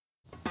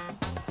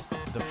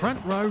the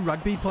Front Row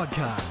Rugby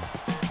Podcast.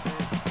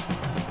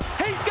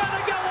 He's going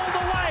to go all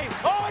the way.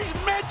 Oh, he's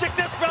magic,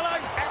 this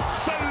fellow.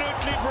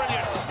 Absolutely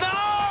brilliant. No!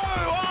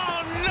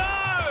 Oh, no!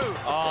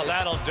 Oh,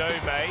 that'll do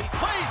me.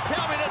 Please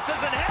tell me this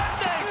isn't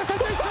happening. Yes,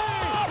 it is.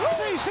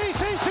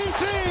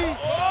 See.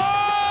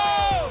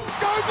 Oh!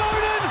 Go,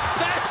 Bowden.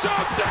 That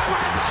should do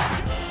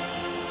it.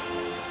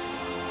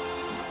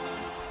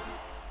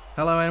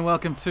 Hello and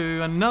welcome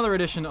to another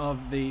edition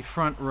of the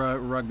Front Row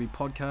Rugby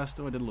Podcast.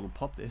 Oh, I did a little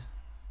pop there.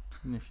 I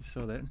don't know if you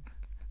saw that.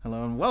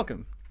 Hello and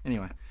welcome.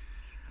 Anyway,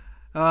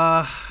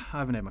 I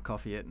haven't had my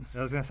coffee yet.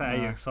 I was going to say, are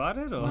you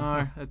excited? Or?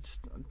 No, it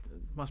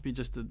must be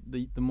just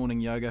the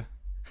morning yoga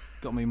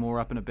got me more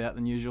up and about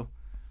than usual.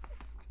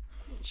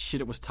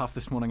 Shit, it was tough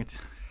this morning. It's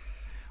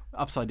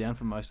upside down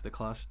for most of the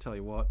class, tell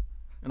you what.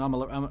 And I'm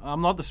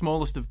not the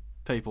smallest of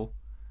people,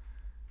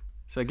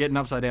 so getting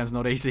upside down is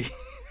not easy.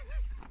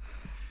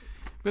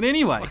 But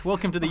anyway,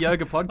 welcome to the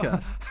yoga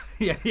podcast.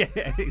 yeah,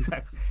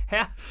 exactly.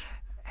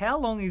 How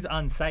long is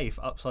unsafe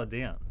upside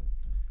down?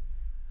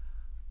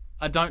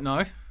 I don't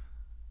know.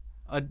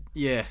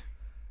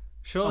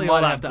 Surely I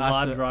all might that have to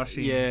ask blood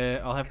rushing.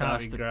 Yeah, I'll have to can't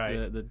ask be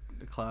great.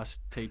 the class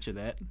teacher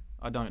that.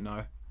 I don't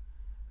know.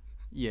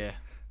 Yeah,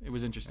 it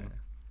was interesting.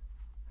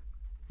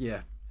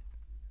 Yeah.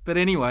 But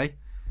anyway,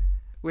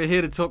 we're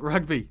here to talk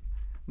rugby,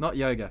 not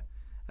yoga.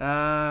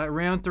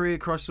 Round 3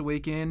 across the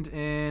weekend,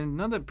 and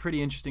another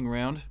pretty interesting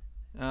round.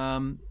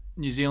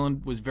 New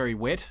Zealand was very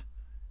wet,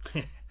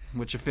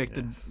 which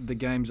affected the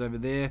games over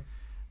there.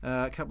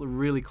 A couple of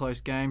really close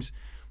games.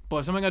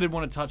 But something I did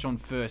want to touch on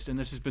first, and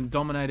this has been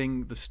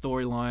dominating the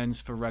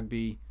storylines for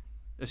rugby,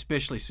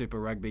 especially Super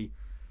Rugby,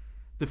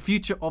 the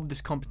future of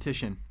this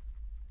competition.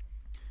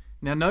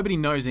 Now, nobody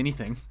knows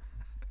anything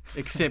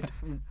except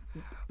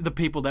the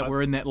people that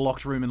were in that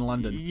locked room in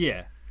London.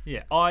 Yeah.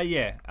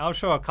 I'm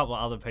sure a couple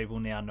of other people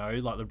now know,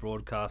 like the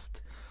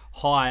broadcast,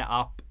 high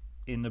up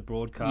in the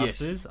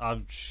broadcasters. Yes.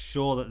 I'm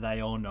sure that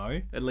they all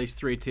know. At least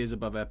 3 tiers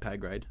above our pay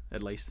grade,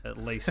 at least. At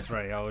least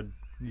 3, I would,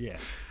 yeah.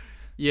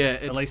 Yeah,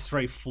 At least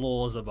 3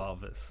 floors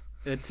above us.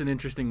 It's an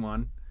interesting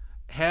one.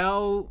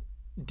 How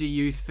do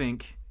you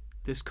think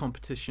this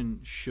competition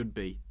should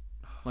be?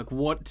 Like,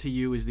 what to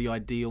you is the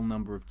ideal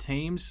number of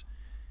teams,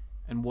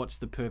 and what's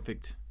the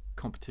perfect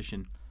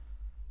competition?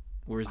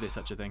 Or is there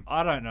such a thing?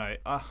 I don't know.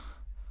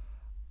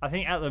 I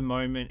think at the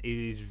moment it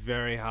is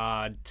very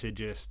hard to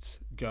just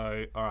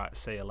go, all right,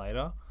 see you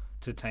later,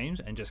 to teams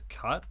and just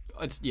cut.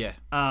 Yeah.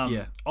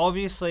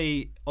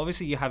 Obviously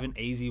you have an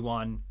easy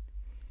one.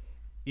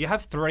 You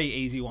have 3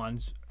 easy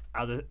ones,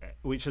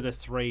 which are the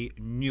 3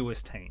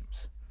 newest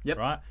teams. Yep.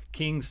 Right?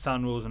 Kings,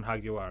 Sunwolves, and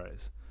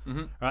Jaguares.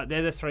 Mm-hmm. Right?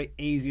 They're the 3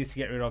 easiest to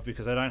get rid of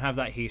because they don't have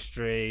that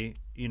history,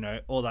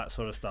 all that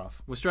sort of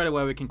stuff. Well, straight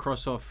away we can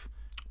cross off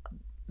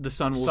the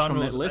Sunwolves from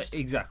that list.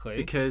 Exactly.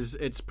 Because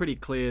it's pretty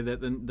clear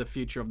that the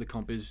future of the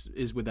comp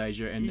is with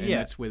Asia, and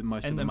that's where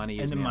most of the money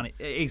is now.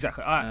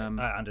 Exactly.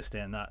 I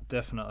understand that,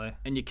 definitely.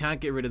 And you can't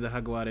get rid of the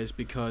Jaguares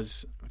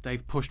because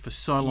they've pushed for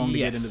so long to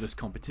get into this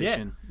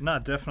competition. Yeah, no,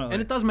 definitely.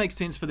 And it does make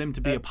sense for them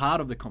to be a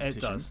part of the competition.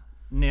 It does.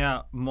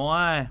 Now,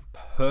 my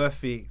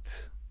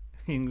perfect,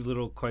 in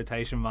little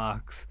quotation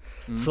marks,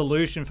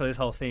 solution for this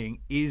whole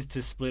thing is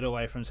to split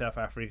away from South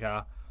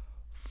Africa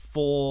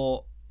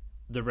for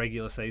the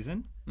regular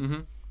season.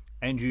 Mm-hmm.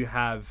 And you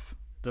have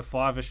the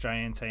 5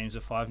 Australian teams,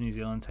 the 5 New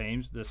Zealand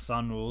teams, the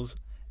Sunwolves,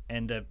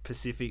 and the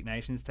Pacific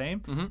Nations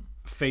team. Mm-hmm.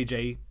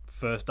 Fiji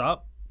first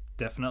up,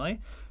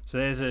 definitely. So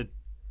there's a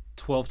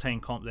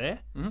 12-team comp there.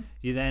 Mm-hmm.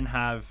 You then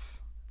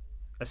have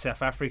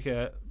South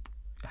Africa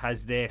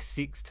has their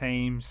 6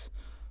 teams,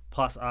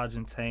 plus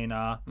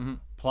Argentina,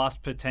 plus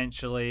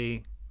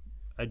potentially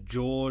a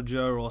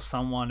Georgia or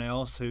someone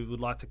else who would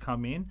like to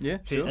come in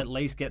to at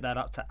least get that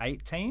up to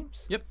 8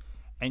 teams. Yep.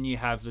 And you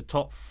have the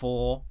top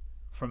 4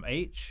 from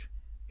each,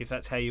 if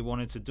that's how you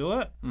wanted to do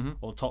it,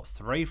 or top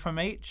 3 from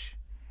each,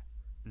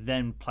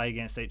 then play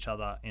against each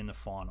other in the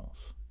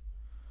finals.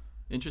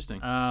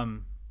 Interesting.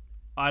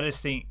 I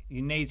just think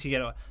you need to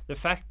get the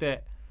fact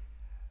that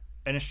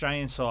an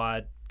Australian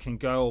side can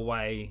go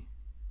away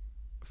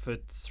for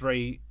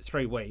three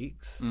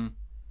weeks,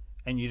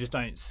 and you just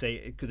don't see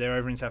it because they're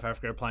over in South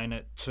Africa playing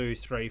at 2,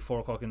 3, 4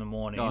 o'clock in the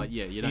morning. Oh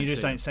yeah, you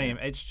just don't see them.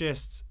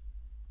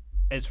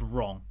 It's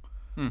wrong.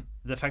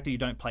 The fact that you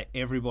don't play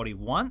everybody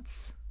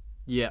once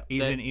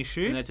is an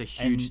issue. And that's a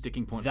huge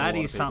sticking point for a lot of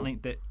people. That is something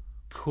that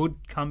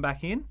could come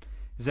back in.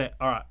 Is that,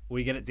 all right,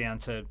 we get it down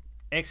to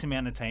X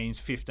amount of teams,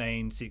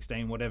 15,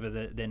 16, whatever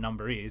their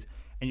number is,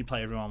 and you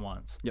play everyone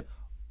once. Yep.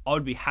 I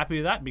would be happy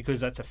with that because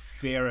that's a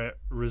fairer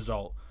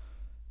result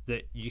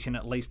that you can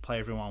at least play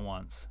everyone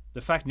once.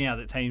 The fact now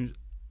that teams,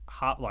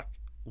 like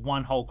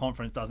one whole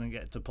conference doesn't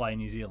get to play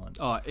New Zealand.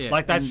 Oh, yeah.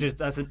 Like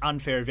that's an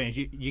unfair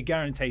advantage. You're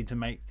guaranteed to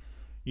make,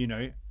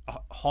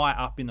 high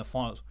up in the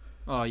finals.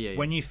 Oh, yeah.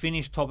 When you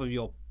finish top of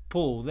your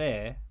pool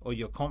there, or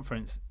your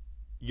conference,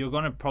 you're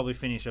going to probably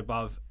finish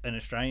above an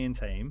Australian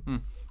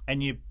team,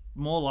 and you're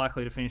more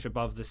likely to finish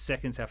above the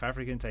second South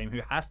African team who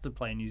has to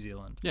play New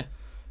Zealand. Yeah.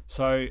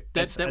 So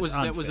That was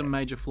a unfair.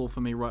 major flaw for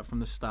me right from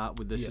the start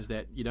with this, Yeah. is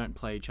that you don't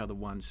play each other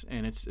once,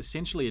 and it's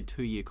essentially a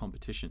 2-year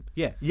competition.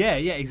 Yeah,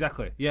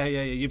 exactly. Yeah.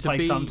 You To play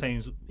be- some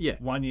teams Yeah.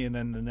 1 year and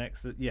then the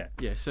next. Yeah.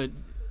 Yeah, so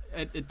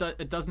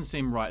it doesn't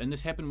seem right. And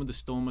this happened with the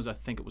Stormers, I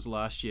think it was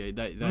last year.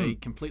 They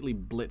completely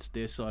blitzed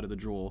their side of the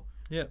draw.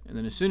 Yeah. And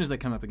then as soon as they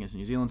come up against the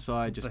New Zealand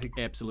side, just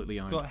They absolutely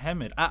owned. Got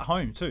hammered at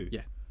home too.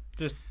 Yeah.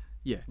 Just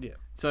Yeah. yeah.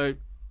 So,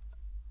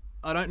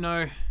 I don't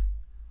know.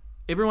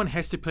 Everyone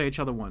has to play each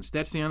other once.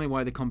 That's the only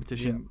way the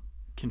competition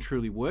can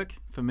truly work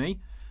for me.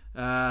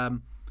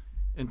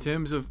 In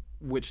terms of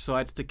which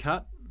sides to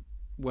cut,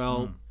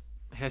 well,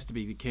 it has to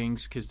be the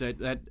Kings, because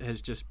that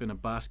has just been a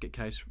basket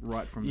case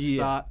right from the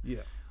start.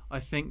 Yeah. I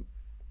think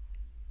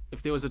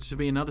if there was to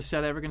be another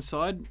South African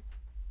side,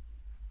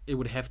 it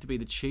would have to be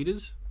the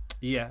Cheetahs.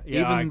 Yeah.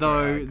 Even though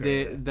I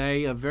agree.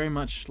 they are very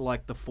much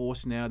like the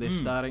Force now, they're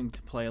starting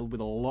to play with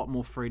a lot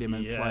more freedom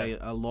and play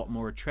a lot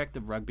more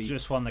attractive rugby.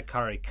 Just won the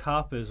Curry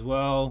Cup as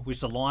well, which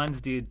the Lions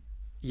did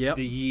Yep.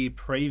 the year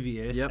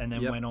previous, and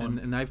then went on.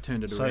 and they've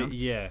turned it So around.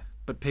 yeah,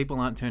 But people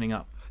aren't turning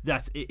up,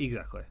 that's it,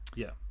 exactly.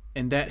 Yeah.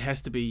 and that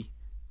has to be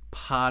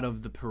part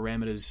of the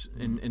parameters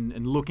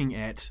in looking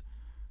at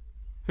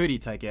who do you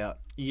take out,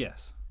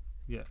 Yes.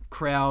 Yeah.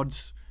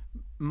 crowds,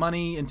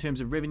 money in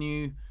terms of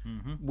revenue,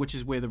 Mm-hmm. which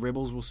is where the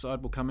Rebels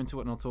will come into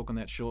it, and I'll talk on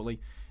that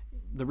shortly.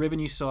 The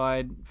revenue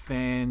side,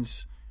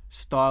 fans,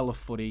 style of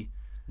footy,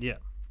 Yeah.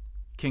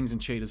 Kings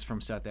and Cheetahs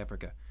from South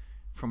Africa.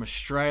 From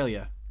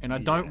Australia, and I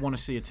don't want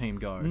to see a team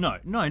go. No,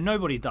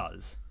 nobody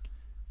does.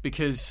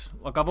 Because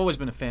I've always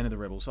been a fan of the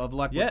Rebels. I've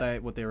liked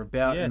what they're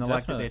about, Yeah, and I like that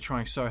definitely. they're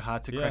trying so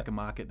hard to crack a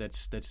market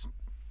that's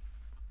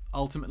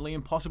ultimately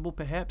impossible,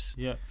 perhaps.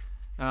 Yeah.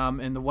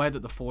 And the way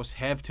that the Force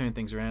have turned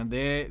things around,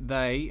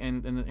 they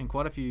and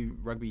quite a few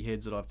rugby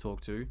heads that I've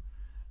talked to,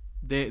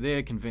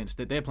 they're convinced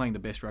that they're playing the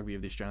best rugby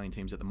of the Australian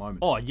teams at the moment.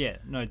 Oh yeah,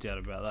 no doubt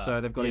about that. So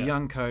they've got a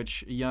young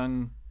coach, a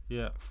young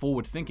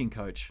forward-thinking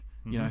coach,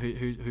 you know,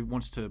 who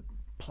wants to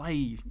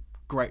play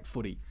great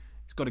footy.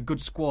 He's got a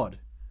good squad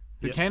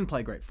who can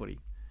play great footy.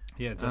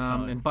 Yeah,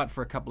 definitely. But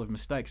for a couple of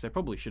mistakes, they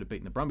probably should have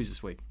beaten the Brumbies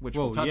this week, which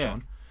we'll touch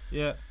on.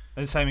 Yeah,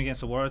 and same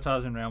against the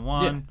Waratahs in round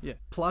one. Yeah.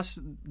 Plus,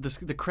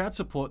 the crowd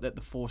support that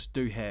the Force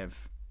do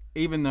have,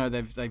 even though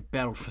they've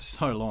battled for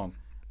so long,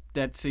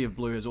 that Sea of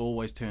Blue has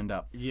always turned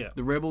up. Yeah.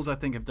 The Rebels, I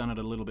think, have done it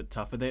a little bit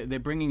tougher. They're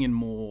bringing in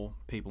more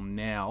people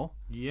now.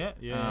 Yeah.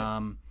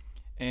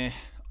 And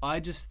I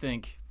just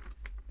think,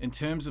 in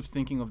terms of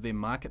thinking of their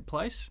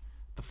marketplace,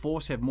 the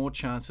Force have more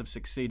chance of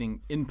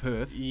succeeding in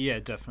Perth Yeah,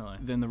 definitely.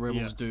 than the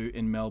Rebels do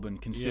in Melbourne,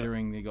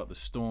 considering they got the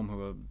Storm,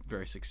 who are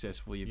very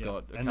successful. You've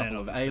got a And then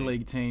couple of obviously-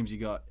 A-League teams. You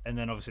got And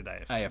then obviously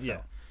the AFL.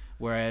 Yeah.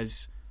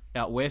 Whereas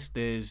out west,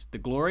 there's the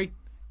Glory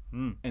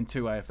and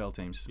 2 AFL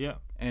teams. Yeah.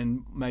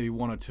 And maybe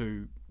 1 or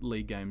 2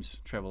 league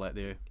games travel out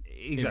there.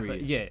 Exactly.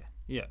 Every year.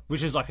 Yeah.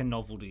 Which is like a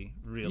novelty,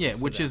 really. Yeah, for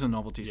which them. is a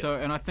novelty. Yeah. So,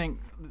 and I think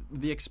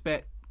the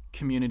expat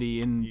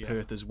community in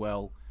Perth as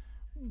well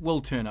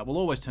will turn up. Will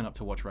always turn up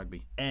to watch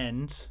rugby.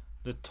 And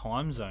the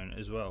time zone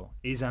as well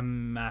is a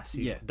massive.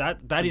 Yeah. That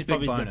It's a is big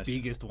probably bonus. the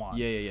biggest one.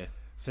 Yeah.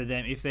 For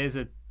them, if there's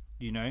a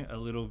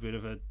little bit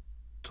of a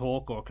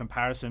talk or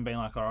comparison, being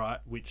like, all right,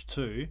 which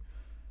two?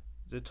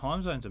 The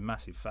time zone's a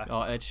massive factor.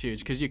 Oh, that's huge,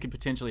 because you could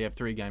potentially have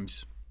 3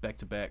 games back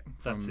to back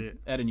That's from it.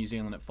 out of New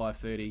Zealand at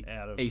 5:30,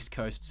 Out of- East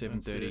Coast That's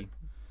 7:30, it.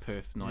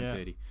 Perth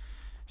 9:30.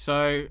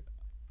 So,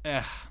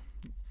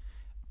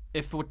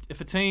 if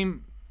a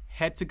team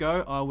had to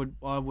go, I would,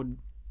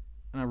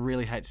 and I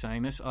really hate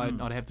saying this, I'd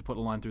have to put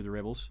a line through the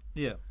Rebels.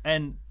 Yeah,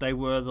 and they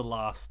were the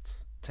last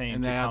team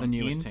And to they are come the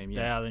newest in. team,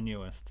 yeah. They are the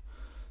newest.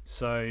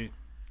 So,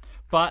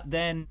 but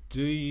then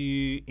do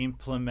you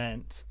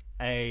implement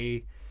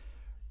a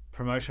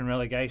promotion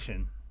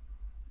relegation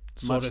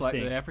sort Much of like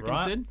thing? the Africans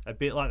right? did? A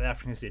bit like the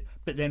Africans did.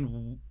 But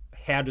then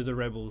how do the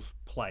Rebels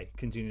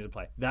continue to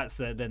play? That's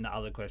then the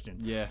other question.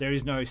 Yeah. There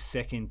is no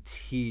second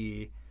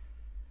tier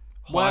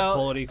Well, high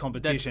quality That's,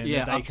 competition yeah,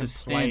 that they up can to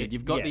standard. play.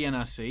 You've got the Yes.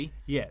 NRC,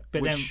 Yeah,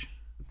 but which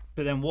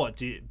then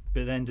what?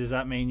 But then does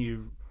that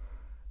mean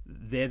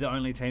they're the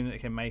only team that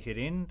can make it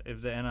in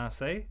of the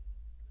NRC?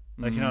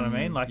 Like, you know what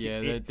I mean? Like, yeah,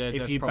 if that's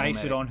you base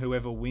it problematic. on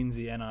whoever wins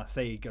the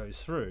NRC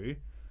goes through,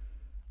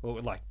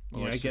 or like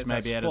or it's gets just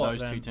maybe that out of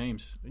spot, those 2 then-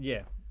 teams.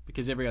 Yeah,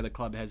 Because every other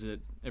club has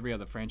it. Every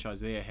other franchise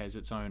there has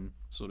its own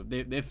sort of.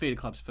 They're feeder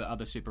clubs for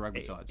other Super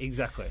Rugby sides.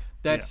 exactly.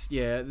 That's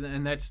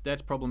and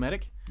that's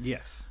problematic.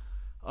 Yes.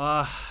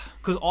 Uh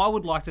Because I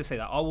would like to see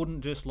that. I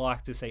wouldn't just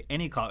like to see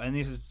any club, and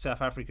this is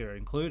South Africa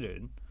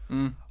included.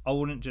 I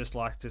wouldn't just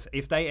like to see,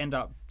 if they end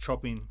up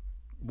chopping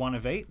one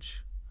of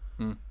each.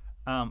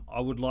 I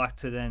would like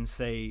to then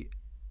see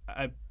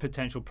a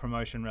potential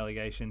promotion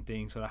relegation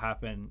thing sort of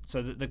happen,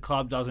 so that the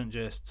club doesn't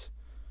just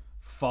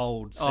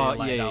fold. See you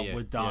later,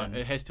 we're done.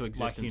 Yeah, it has to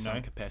exist Like, in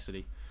some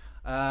capacity.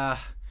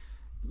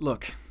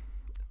 Look,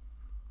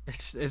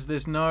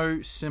 there's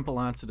no simple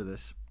answer to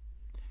this,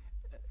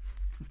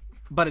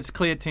 but it's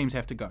clear teams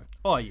have to go.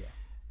 Oh yeah.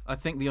 I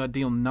think the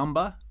ideal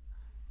number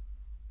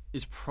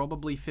is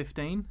probably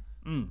 15.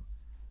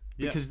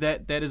 because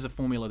that is a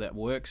formula that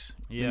works.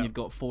 Yeah. Then you've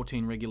got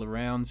 14 regular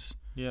rounds.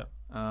 Yeah.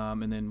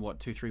 And then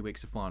 2-3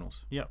 weeks of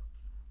finals. Yep.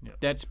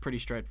 That's pretty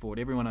straightforward.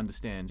 Everyone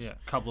understands. Yeah.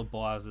 A couple of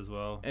buys as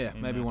well. Yeah,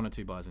 maybe there. 1 or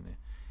 2 buys in there.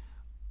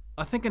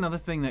 I think another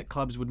thing that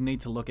clubs would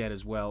need to look at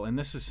as well, and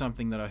this is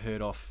something that I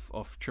heard off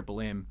Triple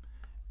M,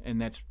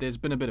 and there's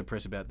been a bit of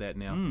press about that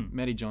now.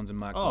 Matty Johns and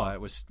Mark Byatt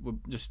were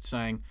just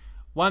saying,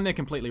 one, they're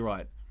completely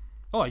right.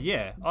 Oh,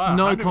 yeah.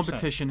 No 100%.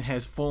 competition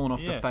has fallen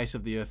off the face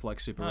of the earth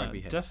like Super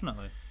Rugby has.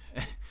 Definitely.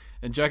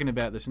 And joking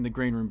about this, in the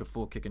green room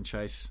before Kick and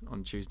Chase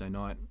on Tuesday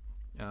night,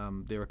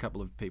 there were a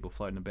couple of people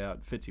floating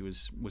about. Fitzy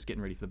was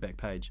getting ready for the back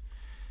page.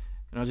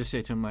 And I just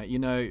said to him, mate, you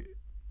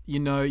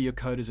know your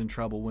coda's in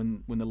trouble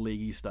when the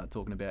leagueies start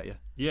talking about you.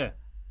 Yeah.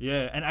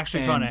 Yeah. And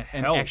actually trying to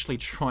help. And actually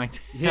trying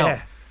to help.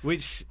 Yeah.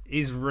 Which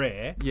is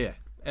rare. Yeah,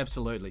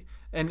 absolutely.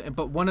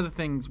 But one of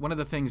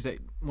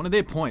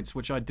their points,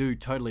 which I do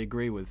totally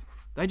agree with,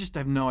 they just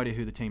have no idea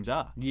who the teams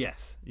are.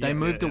 Yes. They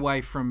moved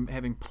away from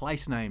having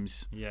place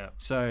names. Yeah.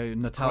 So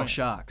Natal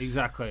Sharks.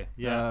 Exactly.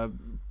 Yeah.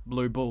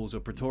 Blue Bulls or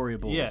Pretoria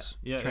Bulls.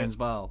 Yeah.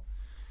 Transvaal.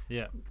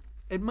 Yeah.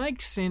 It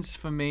makes sense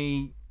for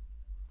me.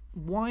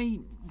 Why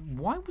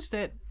was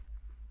that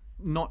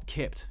not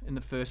kept in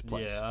the first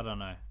place? Yeah, I don't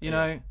know. You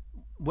know,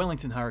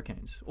 Wellington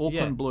Hurricanes,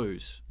 Auckland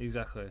Blues.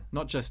 Exactly.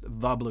 Not just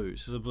the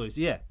Blues. The Blues.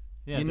 Yeah.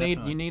 Yeah. You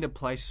definitely. need a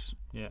place.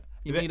 Yeah.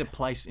 You need a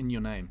place in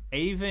your name.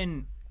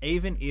 Even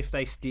if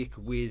they stick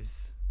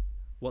with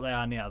what they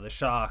are now, the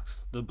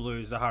Sharks, the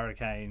Blues, the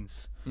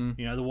Hurricanes, the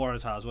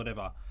Waratahs,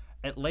 whatever,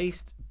 at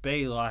least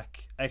be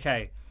like,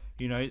 okay,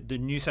 the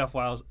New South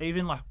Wales,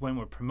 even like when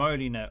we're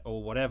promoting it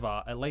or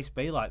whatever, at least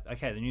be like,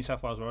 okay, the New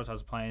South Wales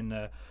Waratahs are playing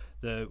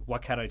the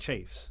Waikato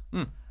Chiefs.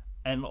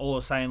 And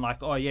or saying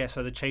like, oh yeah,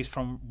 so the Chiefs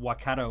from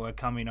Waikato are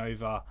coming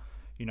over,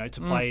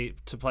 to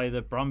play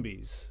the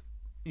Brumbies.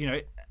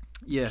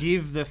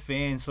 Give the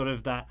fans sort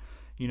of that,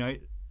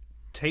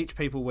 teach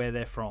people where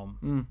they're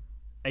from.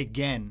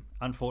 Again,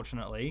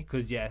 unfortunately,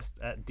 because yes,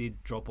 that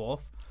did drop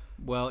off.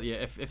 Well, yeah,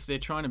 if they're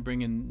trying to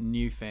bring in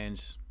new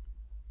fans,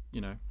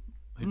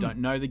 who don't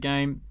know the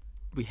game,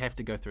 we have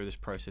to go through this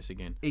process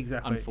again.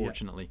 Exactly.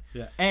 Unfortunately.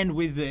 Yeah. And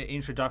with the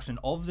introduction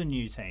of the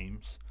new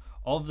teams,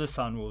 of the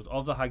Sunwolves,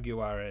 of the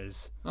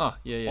Jaguares,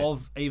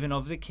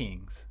 of the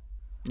Kings,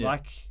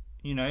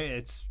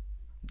 it's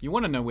you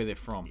want to know where they're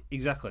from.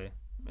 Exactly.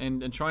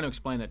 And trying to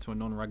explain that to a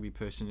non-rugby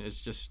person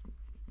is just,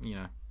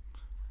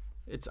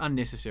 it's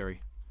unnecessary,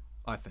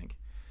 I think.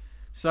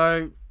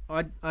 So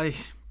the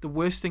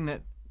worst thing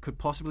that could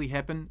possibly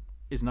happen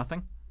is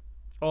nothing.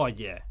 Oh,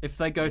 yeah. If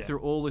they go through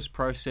all this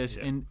process,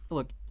 and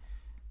look,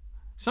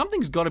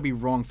 something's got to be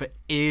wrong for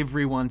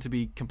everyone to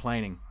be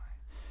complaining.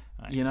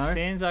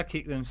 Sansa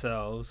kick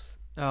themselves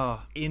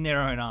in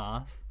their own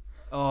arse.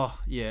 Oh,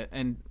 yeah.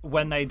 And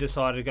when they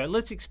decided to go,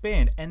 let's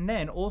expand, and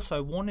then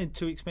also wanted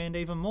to expand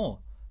even more.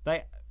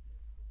 They,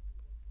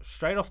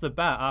 straight off the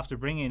bat, after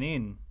bringing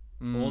in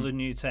all the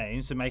new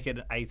teams to make it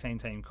an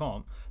 18-team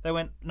comp, they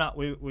went, no,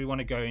 we want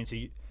to go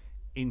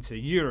into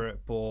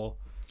Europe or,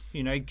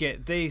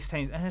 get these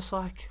teams. And it's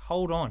like,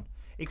 hold on.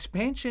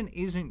 Expansion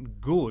isn't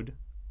good.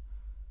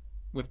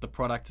 If the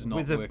product is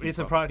not working. If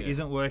the product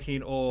isn't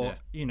working or,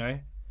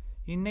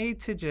 you need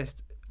to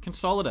just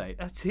consolidate.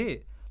 That's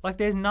it. Like,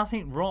 there's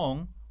nothing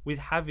wrong with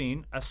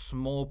having a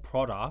small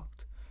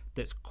product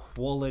that's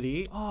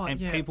quality and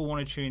people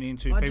want to tune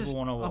into, people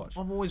want to watch.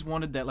 I've always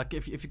wanted that. Like,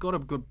 if you've got a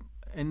good...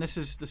 And this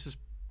is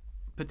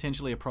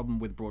potentially a problem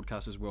with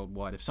broadcasters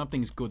worldwide. If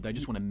something's good, they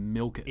just want to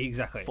milk it.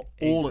 Exactly. For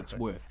all it's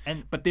worth.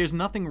 But there's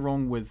nothing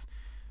wrong with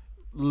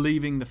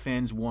leaving the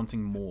fans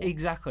wanting more.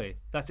 Exactly.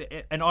 That's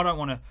it. And I don't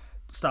want to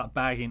start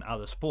bagging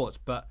other sports,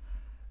 but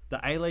the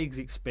A-League's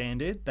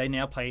expanded. They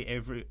now play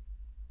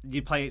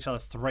you play each other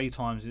 3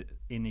 times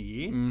in a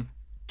year.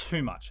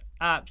 Too much.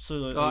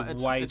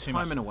 Absolutely way it's too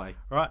home much. and away.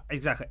 Right,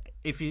 exactly.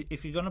 If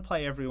you're going to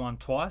play everyone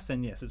twice,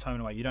 then yes, it's home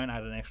and away. You don't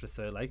add an extra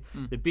third leg.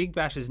 The Big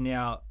Bash is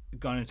now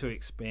going to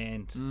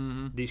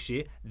expand this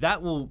year.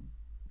 That will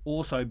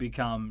also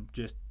become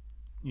just,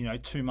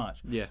 too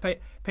much. Yeah.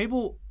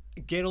 People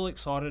get all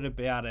excited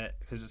about it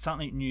because it's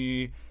something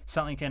new,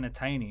 something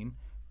entertaining.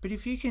 But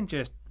if you can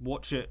just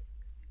watch it,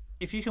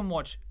 if you can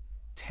watch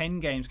 10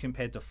 games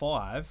compared to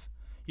 5,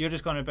 you're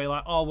just going to be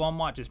like, oh, well, I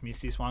might just miss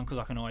this one because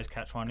I can always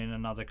catch one in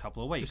another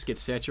couple of weeks. Just get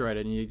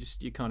saturated and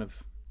you kind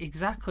of...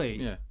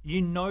 Exactly. Yeah.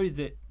 You know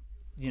that,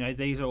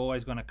 these are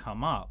always going to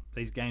come up.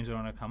 These games are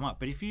going to come up.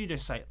 But if you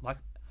just say, like,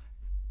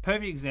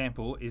 perfect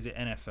example is the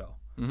NFL.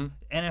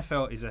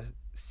 NFL is a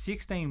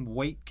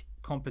 16-week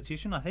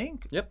competition, I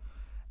think. Yep.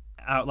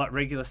 Like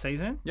regular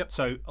season. Yep.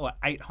 So, like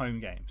 8 home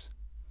games.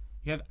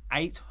 You have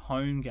 8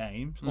 home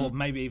games, or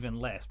maybe even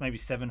less, maybe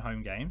 7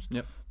 home games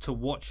to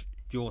watch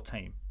your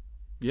team.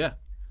 Yeah.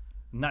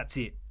 And that's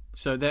it.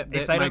 So that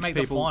if they don't make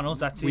the finals,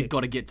 that's it. We've got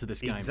to get to this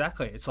game.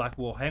 Exactly. It's like,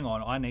 well, hang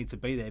on, I need to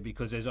be there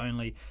because there's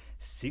only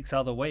 6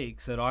 other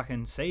weeks that I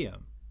can see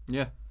them.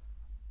 Yeah.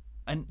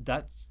 And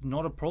that's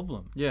not a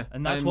problem. Yeah.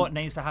 And that's what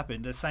needs to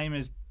happen. The same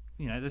as,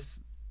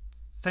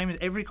 same as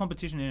every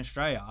competition in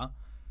Australia,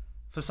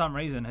 for some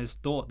reason, has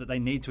thought that they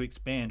need to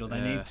expand or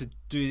they need to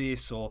do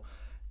this or...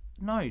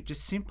 No,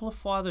 just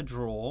simplify the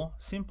draw,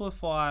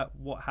 simplify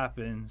what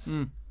happens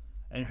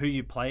and who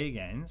you play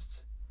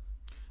against.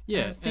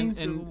 Yeah,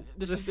 and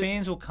the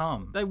fans will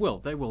come. They will.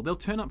 They'll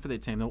turn up for their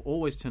team. They'll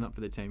always turn up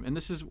for their team. And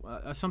this is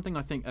something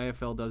I think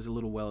AFL does a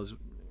little well,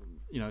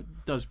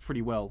 does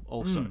pretty well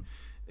also,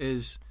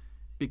 is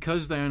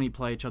because they only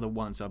play each other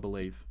once, I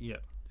believe. Yeah.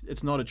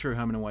 It's not a true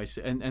home and away.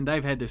 And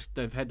they've had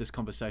this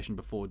conversation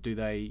before. Do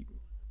they,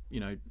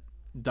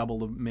 double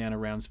the amount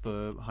of rounds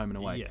for home and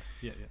away?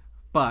 Yeah.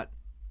 But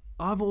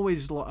I've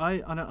always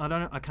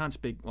I can't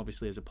speak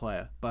obviously as a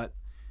player, but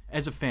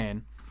as a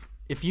fan,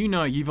 if you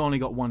know you've only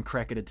got one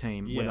crack at a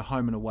team, whether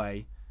home and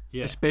away,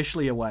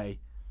 especially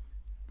away,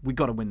 we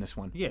got to win this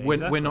one. Yeah,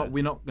 we're not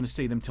going to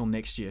see them till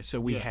next year,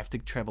 so we have to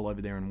travel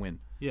over there and win.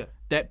 Yeah,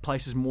 that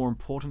places more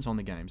importance on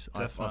the games.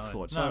 I've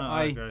thought. So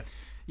I agree.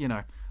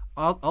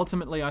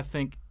 Ultimately, I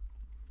think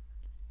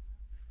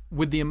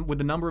with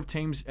the number of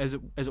teams as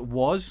it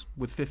was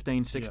with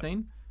 15,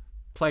 16,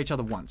 play each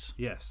other once.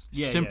 Yes,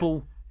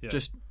 simple.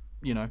 Just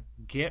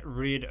get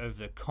rid of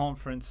the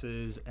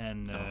conferences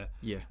and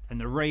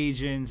the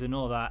regions and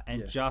all that,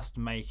 and just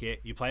make it.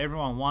 You play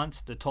everyone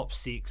once, the top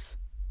 6.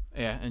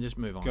 Yeah, and just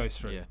move on. Goes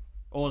through. Yeah.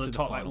 Or the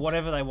top,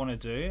 whatever they want to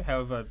do,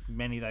 however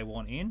many they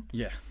want in.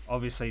 Yeah.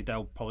 Obviously,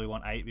 they'll probably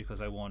want 8 because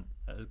they want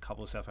a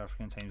couple of South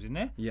African teams in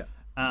there. Yeah.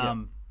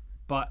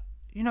 But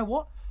you know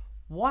what?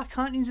 Why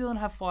can't New Zealand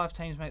have 5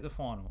 teams make the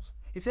finals?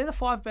 If they're the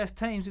 5 best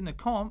teams in the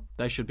comp,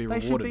 they should be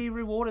rewarded. They should be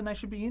rewarded and they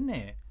should be in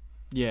there.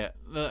 Yeah.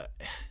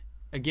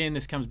 Again,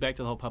 this comes back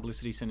to the whole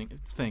publicity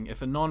thing.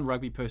 If a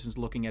non-rugby person's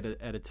looking at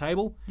a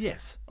table...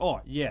 Yes.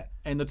 Oh, yeah.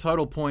 And the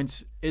total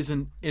points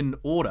isn't in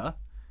order,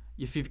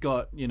 if you've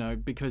got,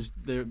 because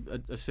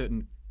a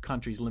certain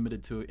country's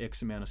limited to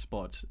X amount of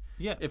spots.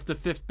 Yeah. If the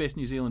 5th best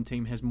New Zealand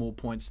team has more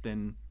points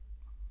than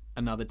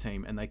another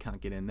team and they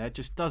can't get in, that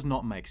just does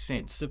not make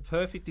sense. It's the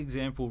perfect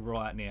example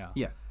right now.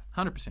 Yeah,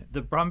 100%.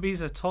 The Brumbies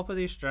are top of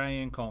the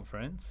Australian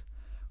Conference,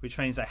 which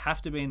means they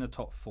have to be in the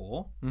top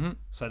 4,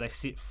 so they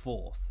sit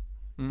 4th.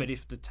 But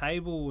if the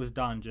table was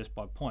done just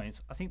by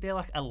points, I think they're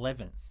like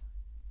 11th.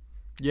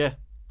 Yeah,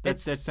 that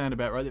sounds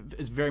about right.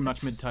 It's very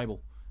much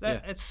mid-table.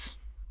 It's,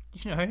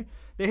 there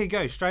you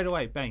go, straight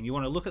away, bang. You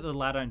want to look at the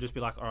ladder and just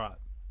be like, all right.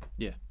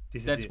 Yeah,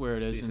 that's where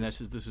it is, and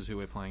this is who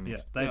we're playing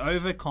next. Yeah, they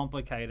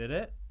overcomplicated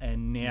it,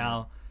 and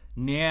now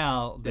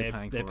they're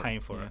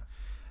paying for it.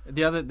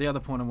 The other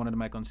point I wanted to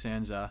make on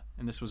SANZAAR,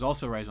 and this was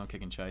also raised on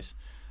Kick and Chase,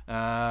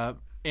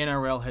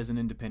 NRL has an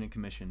independent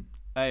commission.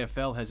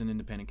 AFL has an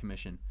independent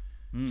commission.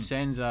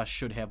 SANZAAR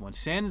should have one.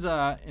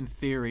 SANZAAR, in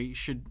theory,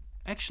 should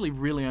actually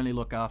really only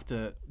look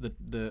after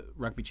the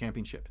rugby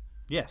championship.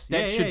 Yes.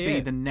 That should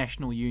be the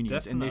national unions,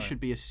 Definitely. and there should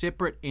be a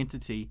separate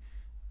entity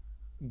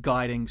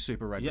guiding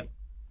Super Rugby.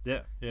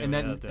 Yep. And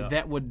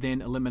that would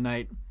then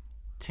eliminate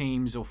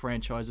teams or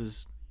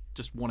franchises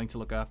just wanting to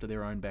look after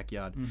their own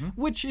backyard,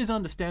 which is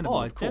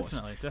understandable, of course.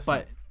 Definitely.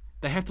 But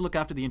they have to look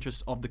after the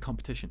interests of the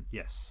competition.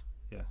 Yes.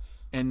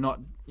 And not,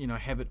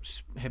 have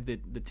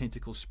the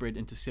tentacles spread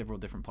into several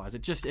different pies.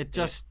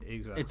 Exactly.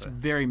 It's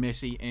very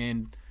messy,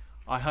 and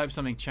I hope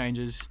something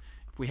changes.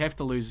 If we have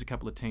to lose a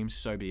couple of teams,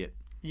 so be it.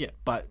 Yeah.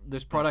 But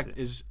this product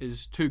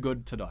is too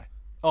good to die.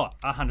 Oh,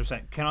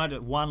 100%. Can I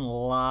do one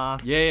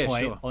last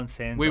point on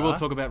SANZAAR? We will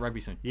talk about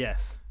rugby soon.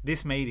 Yes.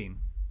 This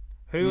meeting.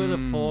 Who are the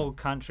 4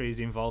 countries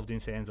involved in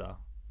SANZAAR?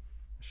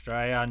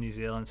 Australia, New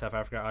Zealand, South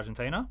Africa,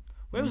 Argentina.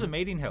 Where was the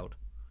meeting held?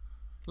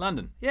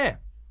 London. Yeah.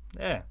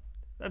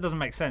 That doesn't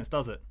make sense,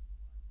 does it?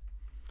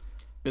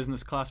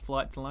 Business class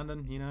flight to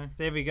London,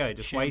 There we go.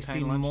 Just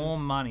wasting more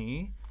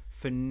money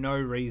for no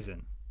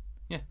reason.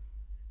 Yeah.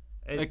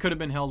 They could have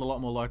been held a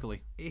lot more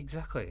locally.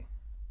 Exactly.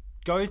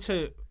 Go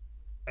to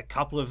a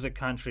couple of the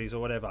countries or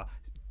whatever.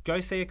 Go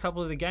see a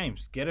couple of the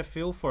games. Get a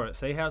feel for it.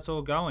 See how it's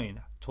all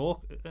going.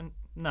 Talk.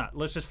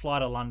 Let's just fly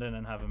to London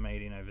and have a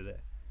meeting over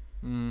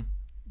there.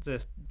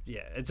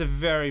 It's a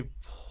very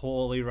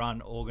poorly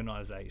run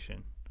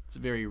organisation. It's a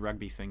very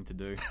rugby thing to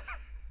do.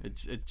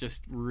 It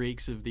just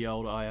reeks of the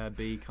old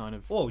IRB kind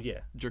of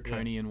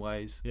draconian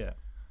ways. Yeah.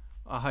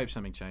 I hope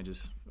something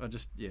changes. I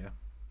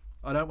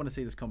don't want to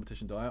see this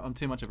competition die. I'm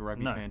too much of a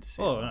rugby fan to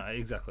see it. No,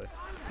 exactly.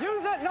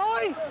 Use it,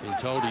 9! Being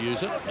told to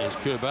use it as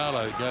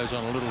Kurbalo goes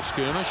on a little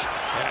skirmish.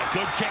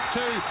 Good kick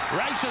too.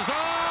 Races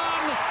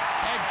on!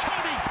 And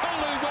Tony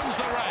Pulu wins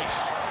the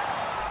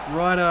race.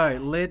 Righto,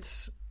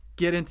 let's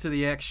get into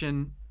the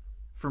action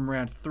from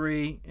round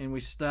 3, and we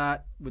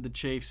start with the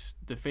Chiefs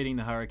defeating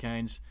the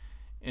Hurricanes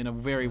in a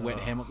very wet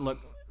Hamilton. Look,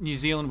 New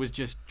Zealand was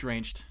just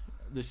drenched.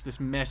 This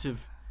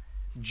massive,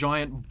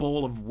 giant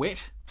ball of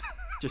wet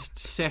just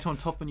sat on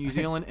top of New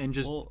Zealand and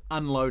just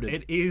unloaded.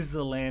 It is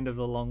the land of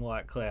the long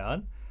white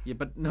cloud. Yeah,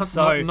 but not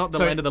the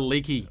land of the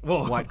leaky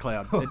white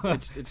cloud.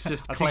 It's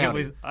just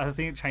cloudy. I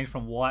think it changed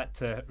from white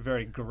to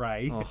very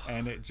grey,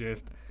 and it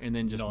just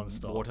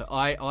non-stop. Water.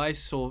 I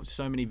saw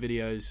so many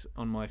videos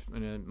on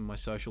my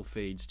social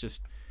feeds.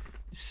 Just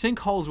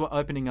sinkholes were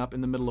opening up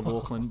in the middle of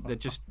Auckland. That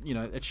just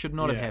it should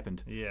not have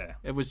happened. Yeah,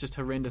 it was just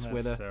horrendous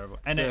weather. Terrible,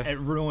 and it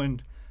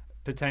ruined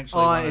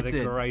potentially one of the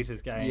did.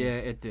 greatest games Yeah,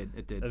 it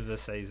did. of the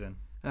season.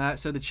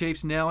 So the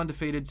Chiefs now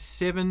undefeated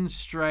 7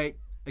 straight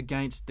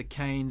against the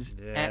Canes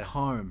at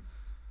home.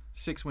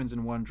 6 wins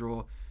and 1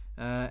 draw.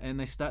 And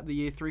they start the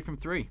year 3 from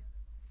 3.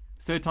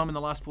 Third time in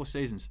the last 4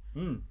 seasons.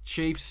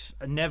 Chiefs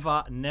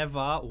Never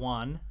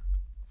won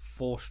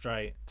 4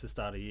 straight to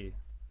start a year.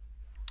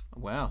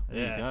 Wow,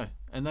 there you go.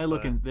 And they're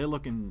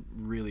looking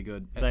really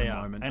good at the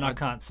moment. And I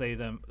can't see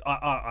them.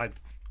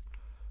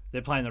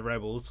 They're playing the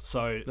Rebels,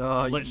 so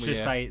let's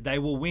just say they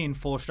will win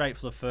 4 straight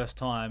for the first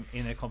time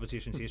in their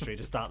competition's history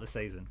to start the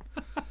season.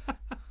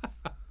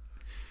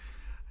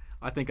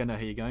 I think I know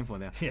who you're going for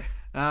now.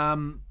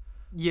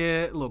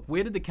 Yeah. Look,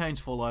 where did the Canes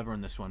fall over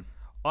in this one?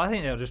 I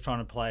think they were just trying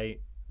to play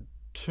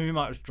too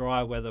much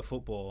dry weather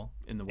football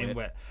in the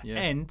wet. Yeah.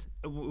 And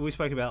we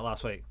spoke about it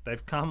last week.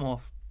 They've come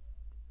off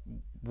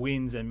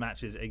wins and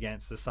matches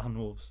against the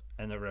Sunwolves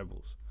and the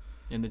Rebels.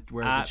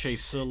 Whereas the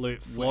Chiefs,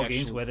 absolute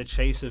floggings where the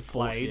Chiefs have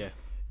played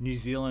New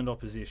Zealand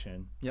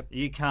opposition. Yep.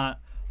 You can't,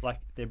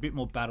 they're a bit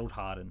more battled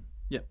hardened.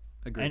 Yep,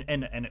 agreed.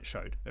 And it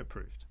showed. It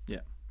proved. Yeah.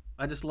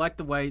 I just like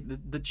the way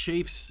the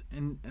Chiefs,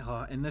 and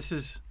this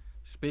is,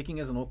 speaking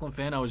as an Auckland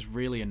fan, I was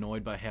really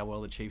annoyed by how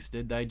well the Chiefs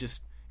did. They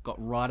just got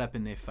right up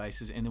in their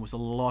faces, and there was a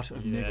lot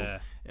of niggle.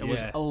 It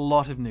was a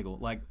lot of niggle.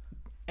 Like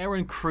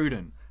Aaron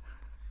Cruden,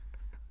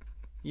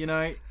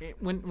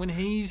 when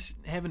he's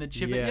having a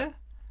chip at you,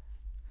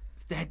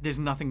 there's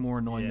nothing more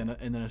annoying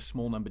than a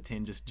small number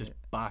 10 just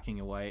barking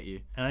away at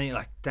you. And I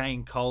think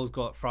Dane Cole's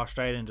got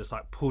frustrated and just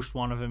pushed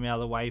one of them out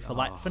of the way for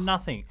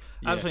nothing.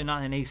 Yeah. Absolutely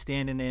nothing. He's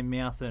standing there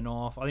mouthing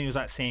off. I think it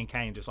was Sam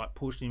Cane just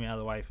pushed him out of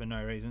the way for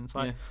no reason. It's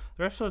the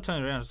ref sort of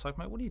turns around and it's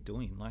mate, what are you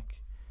doing?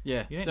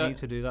 You don't need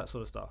to do that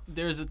sort of stuff.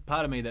 There is a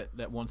part of me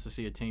that wants to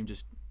see a team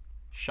just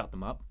shut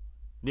them up.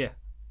 Yeah.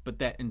 But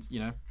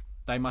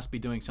they must be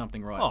doing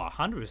something right. Oh,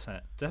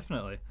 100%.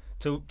 Definitely.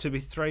 To be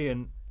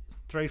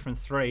 3 from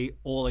 3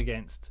 all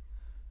against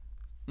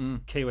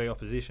Kiwi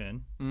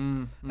opposition,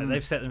 and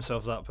they've set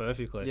themselves up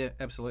perfectly. Yeah,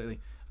 absolutely.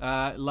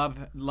 Love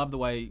the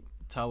way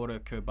Tawara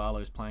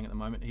Kurbalo is playing at the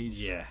moment.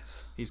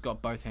 He's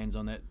got both hands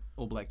on that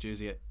All Black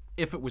jersey.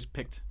 If it was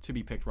to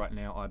be picked right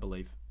now, I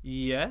believe.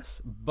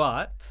 Yes,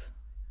 but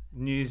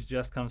news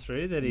just comes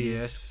through that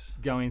he's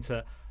going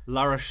to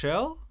La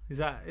Rochelle. Is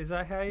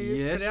that how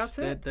you pronounce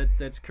it?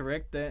 That's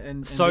correct.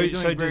 And they're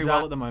doing very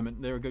well at the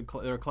moment. They're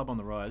a club on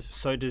the rise.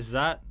 So does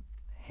that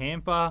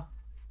hamper?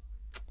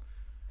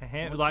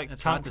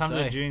 It's come hard to to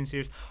say. the June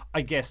series.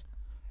 I guess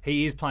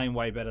he is playing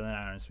way better than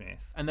Aaron Smith.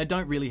 And they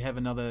don't really have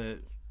another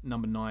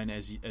number 9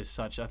 as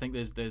such. I think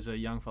there's a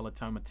young fella,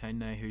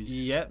 Tomatane,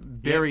 who's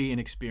very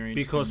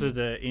inexperienced because of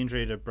the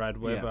injury to Brad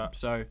Weber. Yeah,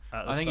 so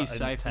I think he's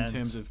safe in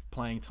terms of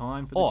playing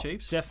time for the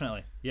Chiefs.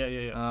 Definitely.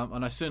 Yeah.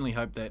 And I certainly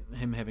hope that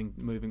him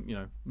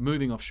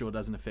moving offshore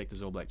doesn't affect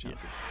his All Black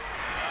chances.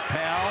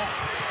 Powell,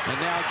 and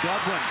now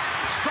Godwin.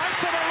 Straight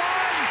for the line!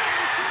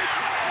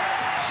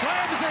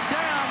 Slams it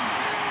down,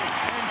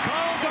 and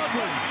Kyle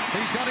Godwin,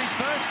 he's got his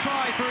first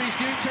try for his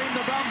new team,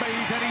 the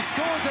Brumbies, and he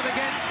scores it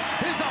against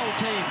his old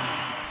team.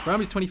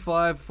 Brumbies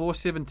 25,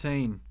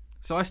 4-17.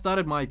 So I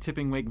started my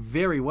tipping week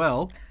very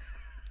well,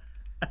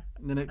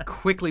 and then it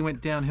quickly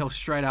went downhill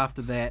straight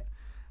after that.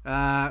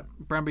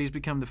 Brumbies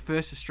become the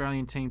first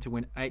Australian team to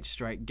win 8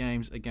 straight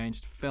games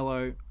against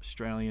fellow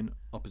Australian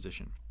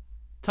opposition.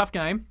 Tough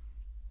game.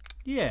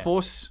 Yeah.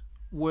 Force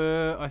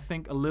were, I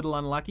think, a little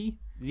unlucky.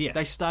 Yes.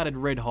 They started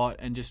red hot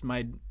and just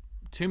made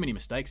too many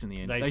mistakes in the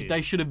end.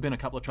 They should have been a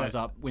couple of tries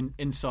up when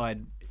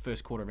inside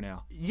first quarter of an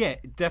hour. Yeah,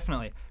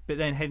 definitely. But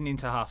then heading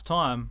into half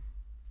time,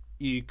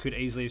 you could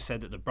easily have said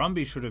that the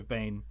Brumbies should have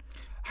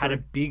had a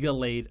bigger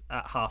lead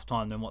at half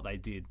time than what they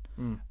did.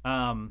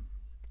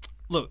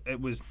 Look, it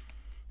was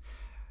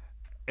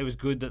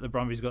good that the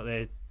Brumbies got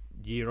their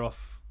year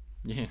off.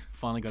 Yeah,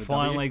 finally got a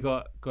W.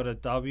 W. got a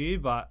W,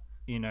 but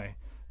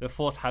the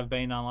Force have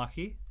been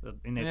unlucky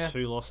in their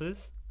 2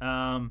 losses.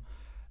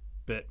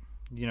 But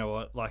you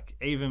know what?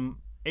 Even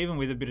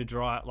with a bit of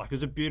dry, it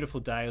was a beautiful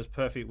day. It was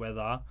perfect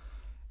weather.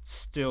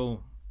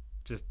 Still,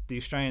 just the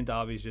Australian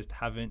derbies just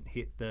haven't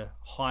hit the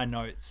high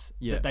notes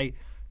that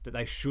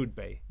they should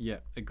be. Yeah,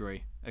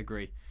 agree.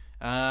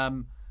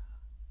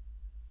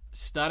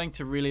 Starting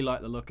to really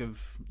like the look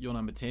of your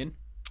number 10.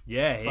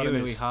 Yeah,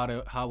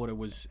 Harwater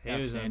was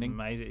outstanding. Was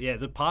amazing. Yeah,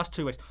 the past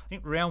 2 weeks. I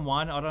think round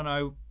 1, I don't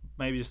know,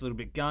 maybe just a little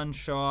bit gun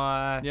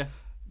shy. Yeah.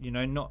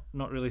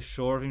 Not really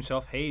sure of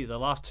himself. The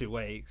last 2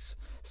 weeks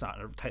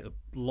starting to take the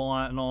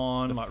line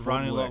on,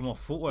 running a lot more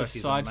footwork. The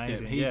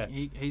sidestep.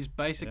 Amazing. He's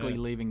basically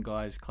leaving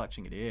guys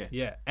clutching at air.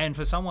 Yeah, and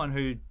for someone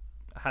who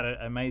had an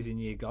amazing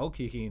year goal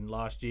kicking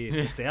last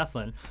year for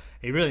Southland,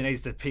 he really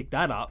needs to pick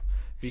that up.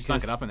 Because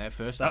stunk it up in that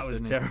first that half,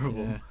 was didn't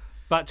terrible. Yeah.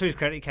 But to his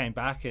credit, he came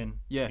back and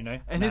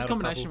and his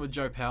combination with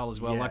Joe Powell as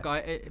well.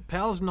 Yeah.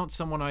 Powell's not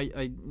someone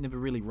I never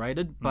really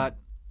rated, but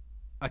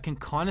I can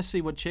kind of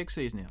see what Czech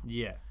sees now.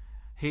 Yeah.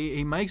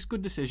 He makes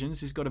good decisions.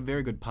 He's got a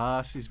very good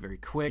pass. He's very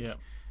quick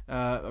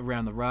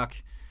around the ruck.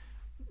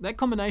 That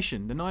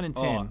combination, the 9 and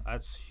 10,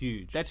 that's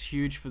huge. That's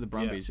huge for the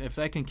Brumbies. If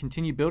they can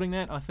continue building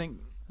that, I think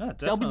No,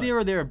 they'll be there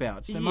or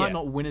thereabouts. They might Yeah.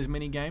 not win as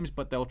many games,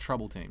 but they'll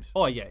trouble teams.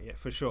 Oh, yeah,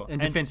 for sure.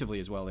 And defensively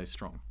as well, they're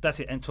strong. That's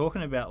it. And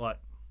talking about, like,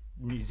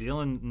 New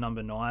Zealand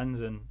number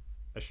 9s and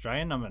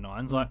Australian number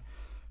 9s, like,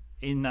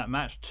 in that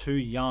match, 2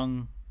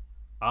 young,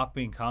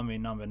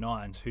 up-and-coming number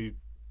 9s who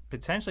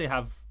potentially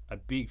have a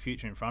big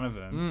future in front of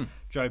them,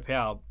 Joe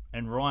Powell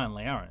and Ryan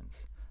Lowrens.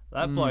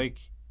 That bloke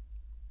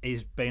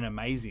has been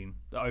amazing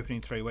the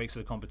opening 3 weeks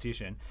of the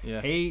competition.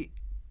 Yeah. He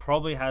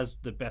probably has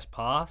the best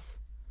pass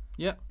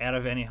out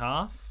of any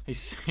half.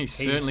 He's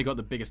certainly got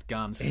the biggest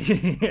guns.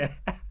 Yeah.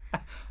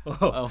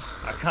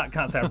 I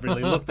can't say I've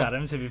really looked at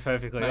him, to be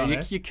perfectly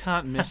honest. You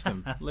can't miss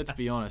them. Let's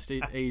be honest.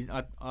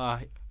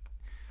 I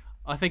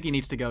think he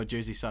needs to go a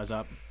jersey size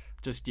up.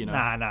 Just, No.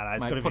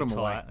 It's mate, got to put be him tight.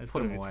 away. It's Put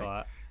got to him be away.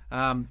 tight.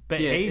 But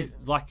he's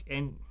like,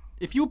 and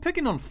if you were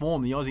picking on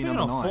form, the Aussie picking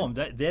number on 9. form,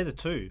 they're the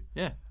 2.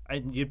 Yeah.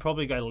 And you'd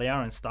probably go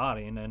Lowren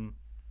starting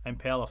and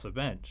Powell off the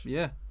bench.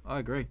 Yeah, I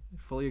agree.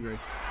 Fully agree.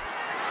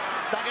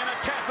 They're going to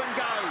tap and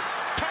go.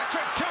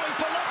 Patrick Tui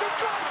for London,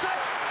 drops it.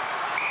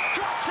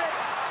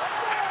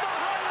 And the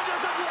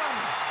Highlanders have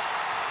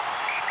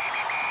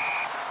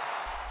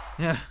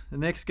won. Yeah, the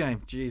next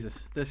game.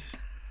 Jesus. This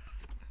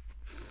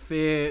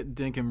fair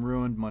dinkum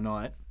ruined my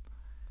night.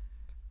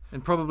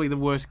 And probably the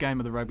worst game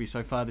of the rugby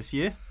so far this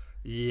year.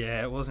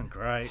 Yeah, it wasn't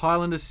great.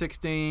 Highlanders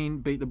 16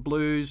 beat the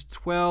Blues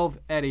 12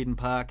 at Eden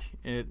Park.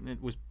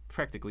 It was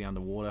practically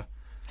underwater.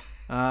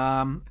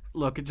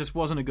 Look, it just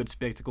wasn't a good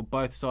spectacle.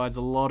 Both sides,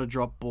 a lot of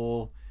drop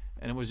ball,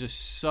 and it was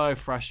just so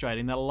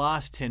frustrating. That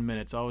last 10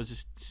 minutes, I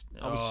was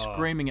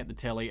screaming at the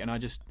telly, and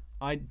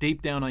I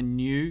deep down I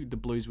knew the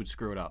Blues would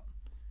screw it up,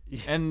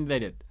 and they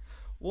did.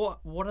 What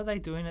are they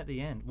doing at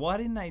the end? Why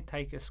didn't they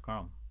take a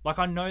scrum? Like,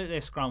 I know that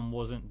their scrum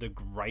wasn't the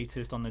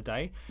greatest on the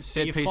day.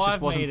 Set Your piece just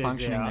 5 wasn't metres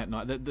functioning out.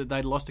 that night.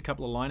 They'd lost a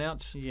couple of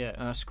lineouts.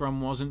 Yeah.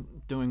 Scrum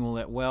wasn't doing all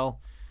that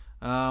well.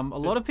 A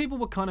lot of people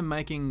were kind of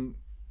making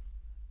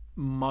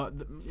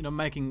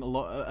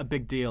a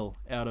big deal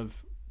out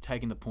of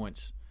taking the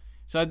points.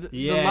 So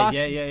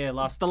the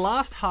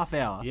last half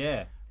hour,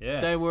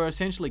 they were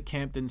essentially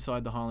camped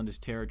inside the Highlanders'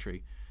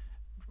 territory.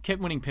 Kept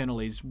winning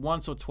penalties.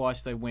 Once or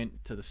twice they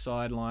went to the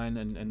sideline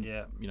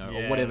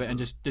or whatever, and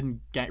just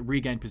didn't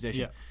regain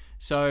possession. Yeah.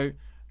 So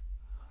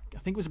I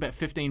think it was about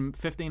 15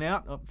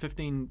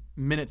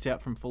 minutes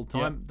out from full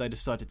time. They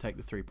decided to take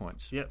the 3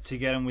 points. Yep, to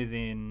get them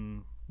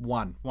within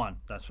one.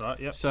 That's right.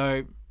 Yep.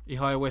 So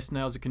Ihia West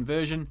nails a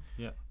conversion.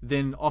 Yep.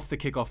 Then off the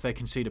kickoff they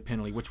concede a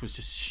penalty, which was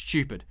just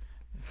stupid.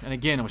 And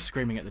again, I was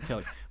screaming at the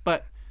telly.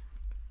 But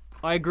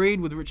I agreed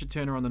with Richard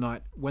Turner on the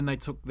night when they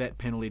took that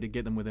penalty to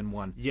get them within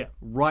 1. Yeah.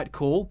 Right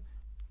call.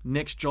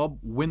 Next job,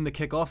 win the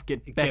kickoff,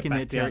 get back in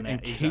their territory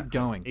and keep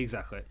going.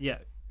 Exactly. Yeah.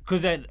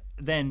 Because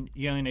then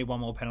you only need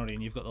one more penalty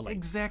and you've got the lead.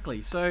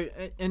 Exactly. So,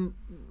 and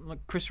like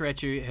Chris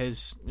Ratu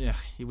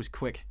he was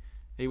quick.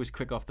 He was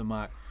quick off the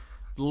mark.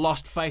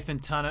 Lost faith in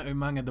Tana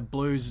Umaga. The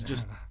Blues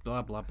just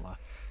blah, blah, blah.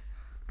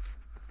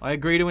 I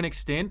agree to an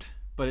extent,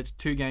 but it's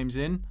 2 games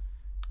in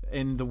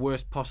the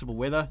worst possible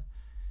weather.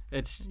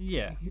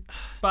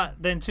 But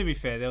then, to be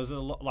fair, there was a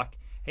lot, like,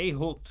 he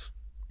hooked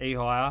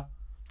Ihia.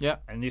 Yeah.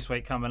 And this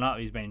week coming up,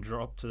 he's been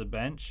dropped to the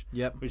bench.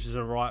 Yep. Which is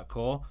a right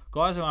call.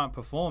 Guys who aren't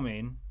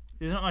performing,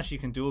 there's not much you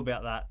can do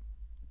about that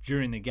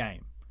during the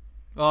game.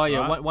 Oh,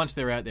 yeah. Right? Once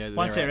they're out there.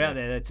 Once they're out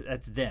there,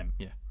 that's them.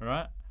 Yeah.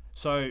 Right?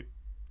 So,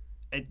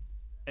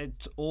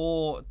 it's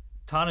all...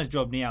 Tana's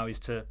job now is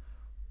to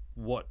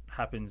what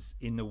happens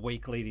in the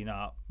week leading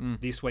up,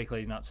 this week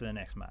leading up to the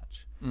next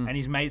match. And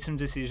he's made some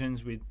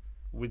decisions with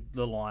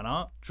the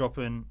lineup,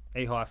 dropping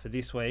Ihia for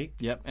this week.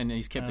 Yep, and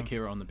he's kept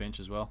Akira on the bench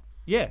as well.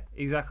 Yeah,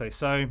 exactly.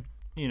 So,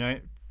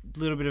 a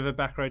little bit of a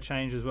back row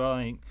change as well.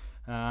 I think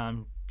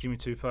Jimmy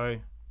Tupou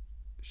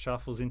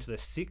shuffles into the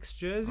 6th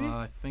jersey.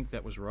 I think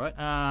that was right.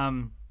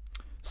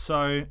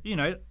 So,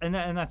 and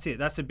that's it.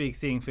 That's a big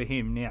thing for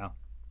him now.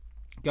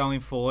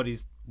 Going forward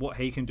is what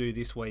he can do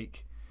this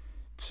week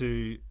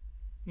to,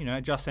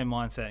 adjust their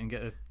mindset and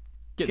get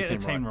the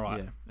team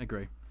right. Yeah,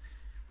 agree.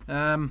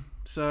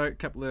 So a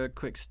couple of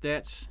quick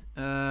stats.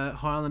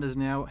 Highlanders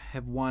now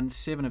have won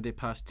 7 of their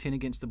past 10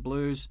 against the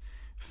Blues.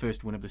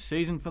 First win of the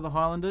season for the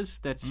Highlanders.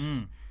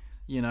 That's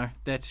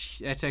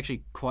that's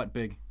actually quite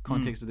big.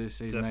 Context of this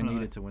season, definitely. They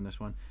needed to win this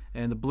one.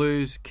 And the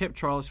Blues kept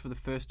trials for the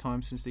first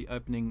time since the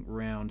opening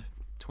round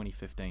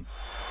 2015.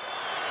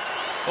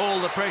 All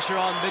the pressure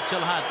on Mitchell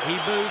Hunt. He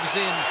moves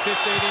in,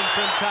 15 in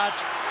from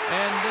touch,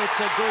 and it's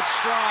a good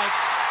strike.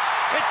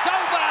 It's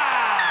over!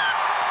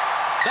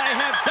 They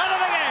have done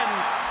it again!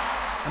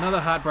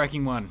 Another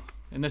heartbreaking one,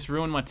 and this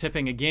ruined my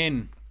tipping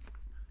again.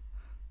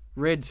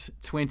 Reds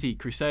 20,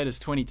 Crusaders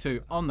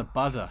 22 on the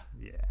buzzer.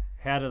 Yeah.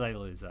 How do they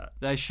lose that?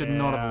 They should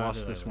not have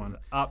lost this one.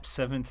 Up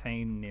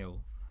 17-0.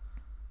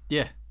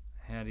 Yeah.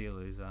 How do you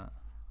lose that?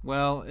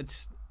 Well,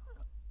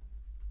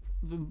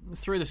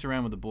 threw this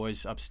around with the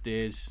boys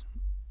upstairs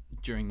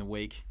during the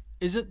week.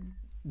 Is it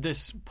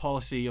this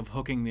policy of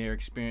hooking their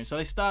experience? So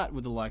they start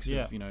with the likes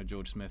of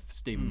George Smith,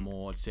 Stephen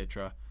Moore,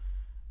 etc.,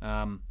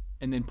 and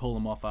then pull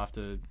them off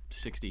after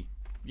 60,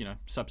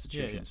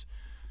 substitutions.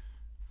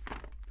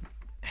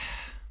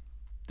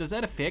 does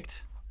that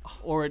affect,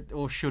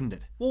 or shouldn't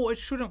it? Well, it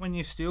shouldn't when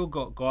you've still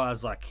got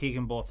guys like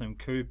Higginbotham,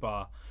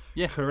 Cooper,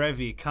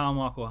 Karevi,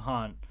 Carmichael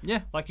Hunt.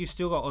 Yeah. Like you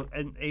still got,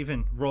 and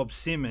even Rob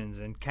Simmons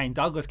and Kane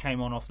Douglas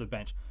came on off the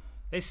bench.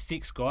 There's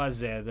 6 guys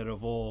there that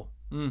have all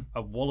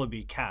a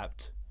Wallaby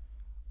capped,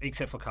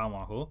 except for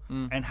Carmichael,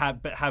 and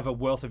have a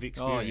wealth of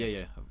experience. Oh,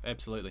 yeah,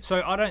 absolutely.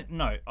 So I don't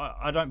know.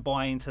 I don't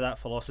buy into that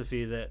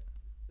philosophy that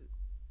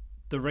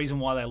the reason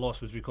why they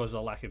lost was because of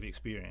the lack of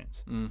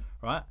experience,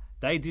 right?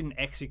 They didn't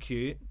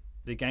execute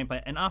the game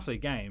plan. And after the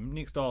game,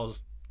 Nick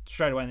Stiles,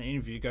 straight away in the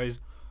interview, goes,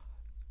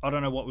 I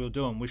don't know what we were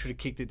doing. We should have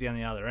kicked it down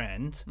the other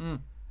end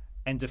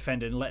and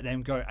defended and let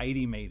them go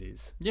 80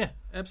 metres. Yeah,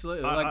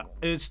 absolutely.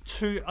 It's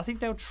too. I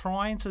think they were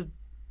trying to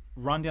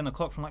run down the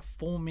clock from like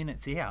 4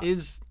 minutes out.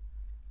 Is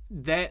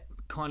that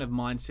kind of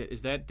mindset,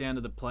 is that down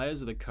to the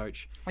players or the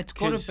coach? It's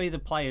got to be the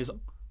players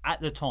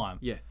at the time.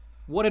 Yeah.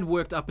 What had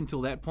worked up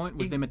until that point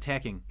was them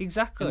attacking.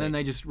 Exactly. And then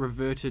they just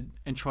reverted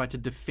and tried to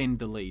defend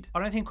the lead. I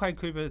don't think Craig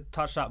Cooper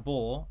touched that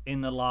ball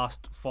in the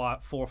last 4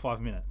 or 5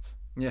 minutes.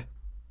 Yeah.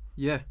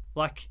 Yeah.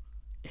 Like,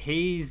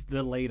 he's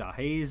the leader.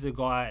 He's the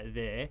guy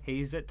there.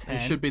 He's at 10.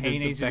 He should be the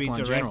needs to be backline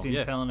direct general.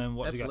 in telling him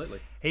what Absolutely.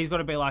 to go. He's got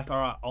to be like,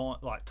 all right, I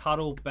want, like,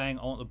 Tuttle, bang,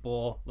 I want the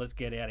ball. Let's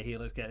get out of here.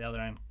 Let's get the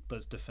other end.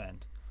 Let's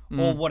defend.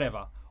 Or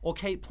whatever. Or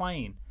keep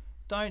playing.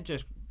 Don't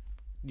just,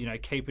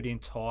 keep it in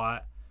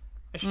tight.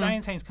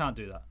 Australian teams can't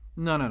do that.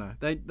 No.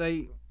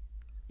 They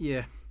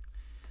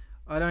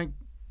I don't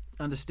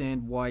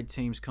understand why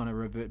teams kind of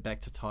revert back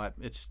to type.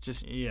 It's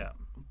just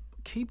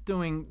keep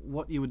doing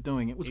what you were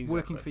doing. It was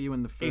working for you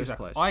in the first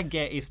place. I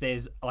get if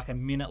there's like a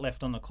minute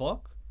left on the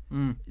clock,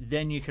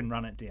 then you can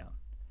run it down.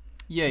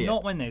 Yeah.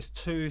 Not when there's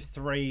 2,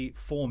 3,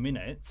 4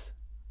 minutes.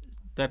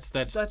 That's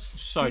so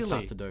silly.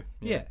 tough to do.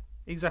 Yeah,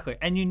 exactly.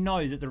 And you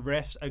know that the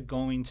refs are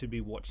going to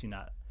be watching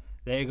that.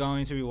 They're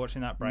going to be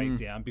watching that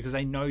breakdown because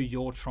they know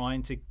you're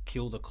trying to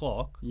kill the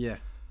clock. Yeah.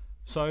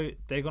 So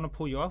they're going to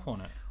pull you up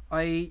on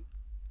it.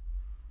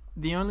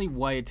 The only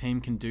way a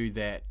team can do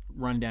that,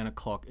 run down a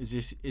clock,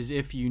 is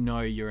if you know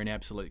you're in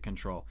absolute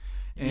control.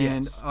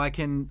 And Yes. I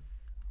can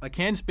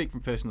speak from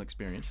personal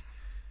experience,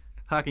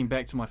 harking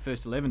back to my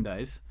first 11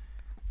 days,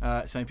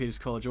 St. Peter's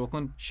College,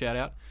 Auckland, shout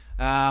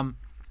out.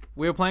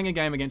 We were playing a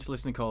game against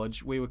Listener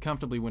College. We were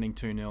comfortably winning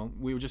 2-0.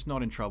 We were just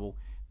not in trouble.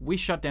 We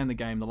shut down the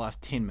game the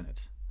last 10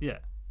 minutes. Yeah.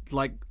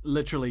 Like,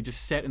 literally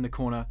just sat in the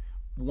corner,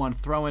 one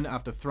throw-in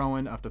after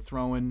throw-in after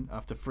throw-in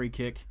after free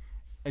kick,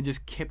 and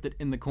just kept it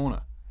in the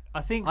corner.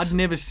 I think I'd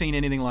never seen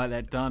anything like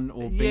that done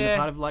or been a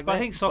part of like that. I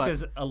think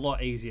soccer's a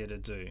lot easier to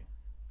do,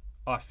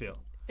 I feel.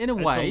 In a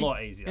way. It's a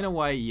lot easier. In a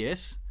way,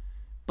 yes.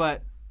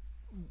 But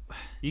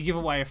you give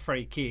away a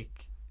free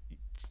kick,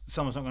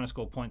 someone's not going to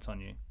score points on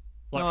you.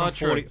 Like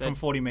from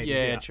 40 metres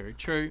yeah, out.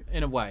 true.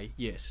 In a way,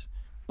 yes.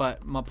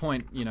 But my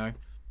point,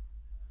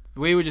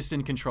 we were just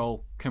in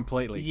control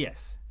completely.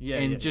 Yes.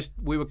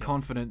 We were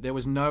confident. There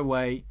was no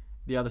way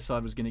the other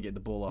side was going to get the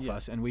ball off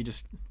us, and we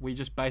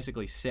just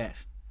basically sat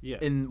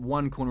in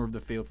one corner of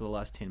the field for the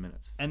last 10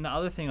 minutes. And the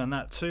other thing on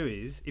that too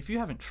is, if you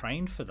haven't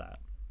trained for that,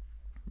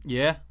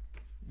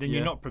 then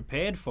you're not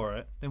prepared for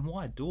it, then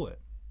why do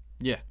it?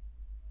 Yeah.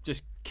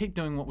 Just keep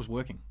doing what was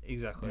working.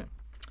 Exactly. Yeah.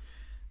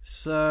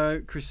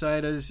 So,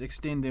 Crusaders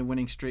extend their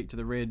winning streak to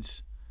the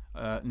Reds,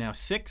 now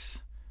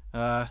 6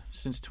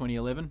 since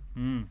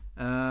 2011.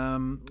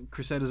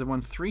 Crusaders have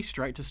won 3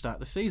 straight to start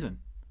the season.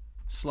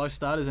 Slow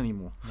starters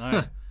anymore.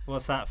 No.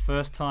 What's that?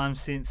 First time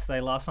since they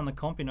last won the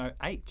comp in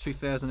 2008?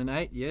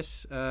 2008,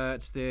 yes.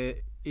 It's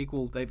they've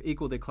equalled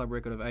their club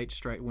record of 8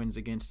 straight wins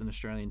against an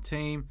Australian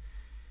team.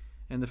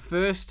 And the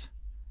first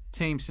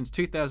team since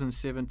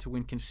 2007 to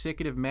win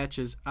consecutive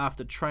matches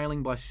after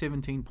trailing by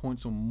 17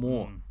 points or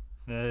more.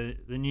 The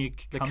new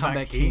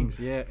comeback Kings.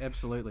 Yeah,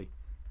 absolutely.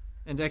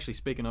 And actually,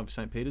 speaking of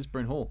St. Peter's,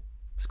 Brent Hall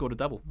scored a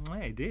double.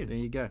 Yeah, he did. There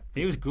you go.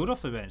 He was good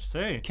off the bench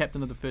too.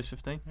 Captain of the first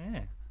 15.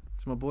 Yeah.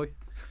 It's my boy.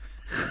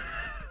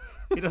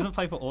 He doesn't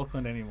play for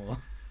Auckland anymore.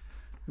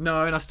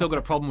 No, and I still got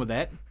a problem with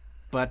that.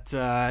 But,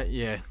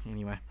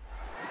 anyway.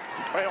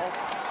 Well,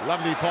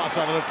 lovely pass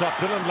over the top.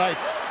 Dylan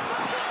Lates.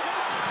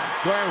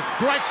 Well,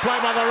 great play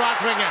by the right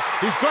winger.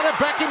 He's got to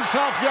back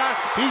himself here.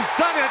 He's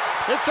done it.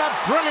 It's a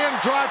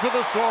brilliant drive to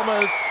the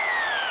Stormers.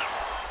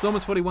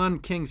 Stormers 41,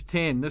 Kings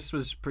 10. This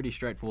was pretty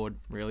straightforward,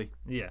 really.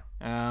 Yeah.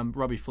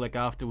 Robbie Fleck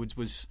afterwards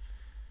was...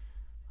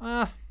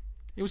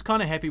 he was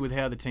kind of happy with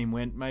how the team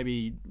went.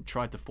 Maybe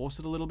tried to force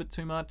it a little bit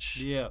too much.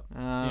 Yeah.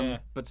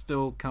 But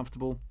still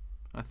comfortable,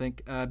 I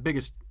think.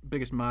 Biggest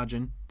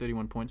margin,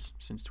 31 points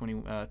since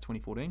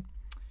 2014.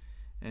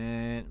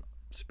 And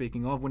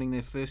speaking of winning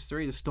their first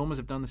 3, the Stormers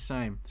have done the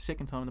same.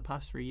 Second time in the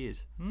past 3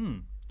 years.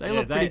 They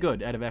look pretty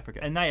good out of Africa.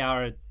 And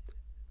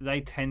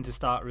they tend to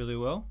start really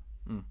well.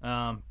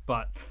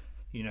 But,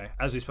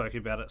 as we spoke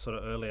about it sort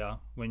of earlier,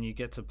 when you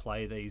get to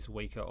play these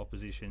weaker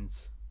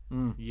oppositions,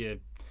 your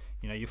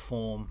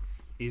form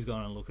is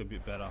going to look a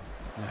bit better.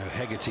 No,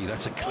 Hegarty,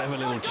 that's a clever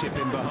little chip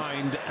in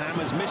behind.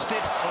 Amma's missed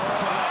it.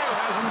 Falau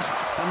hasn't.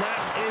 And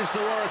that is the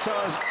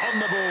Waratahs on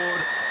the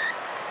board.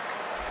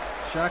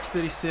 Sharks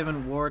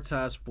 37,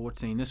 Waratahs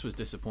 14. This was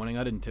disappointing.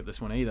 I didn't tip this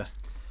one either.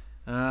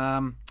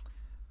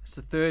 It's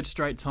the third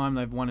straight time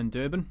they've won in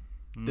Durban.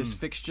 This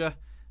fixture,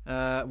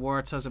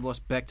 Waratahs have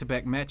lost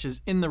back-to-back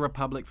matches in the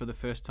Republic for the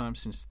first time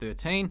since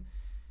 13,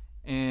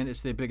 and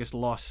it's their biggest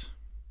loss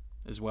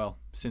as well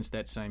since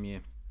that same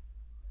year.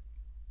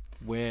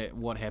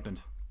 What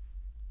happened?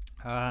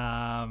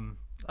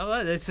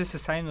 It's just the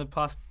same the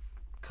past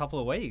couple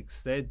of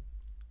weeks. I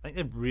think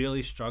they're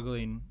really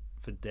struggling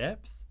for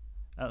depth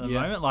at the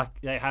moment.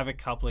 Like, they have a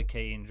couple of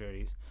key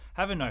injuries.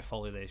 Having no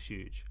Foley there is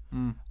huge.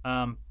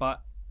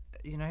 But,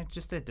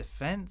 just their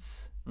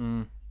defence,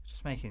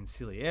 just making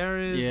silly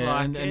errors. Yeah,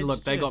 like, and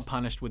look, they got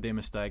punished with their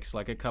mistakes,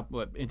 like a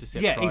couple of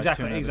intercept tries,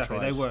 turnover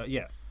tries. They were,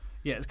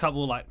 a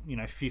couple of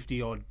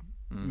 50-odd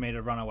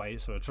metre runaway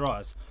sort of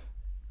tries.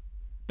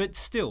 But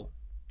still,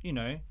 you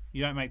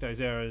don't make those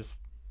errors,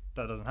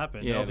 that doesn't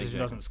happen. Yeah, obviously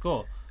doesn't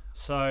score.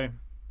 So,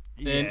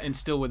 and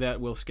still without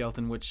Will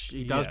Skelton, which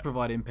he does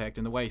provide impact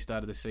in the way he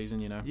started the season.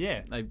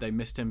 They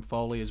missed him,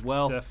 Foley as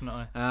well.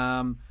 Definitely.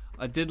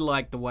 I did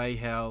like the way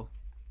how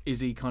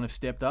Izzy kind of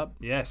stepped up.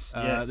 Yes.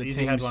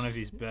 Izzy had one of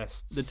his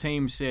best. The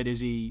team said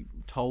Izzy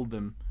told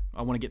them,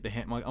 "I want to get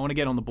I want to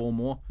get on the ball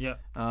more." Yeah.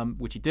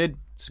 Which he did.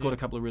 Scored a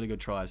couple of really good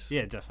tries.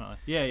 Yeah, definitely.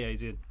 Yeah, he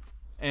did.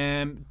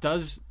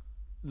 Does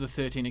the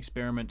 13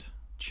 experiment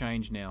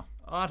change now?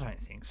 I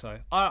don't think so.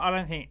 I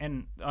don't think,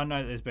 and I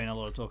know there's been a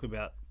lot of talk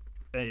about,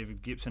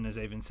 Gibson has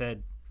even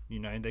said,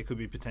 there could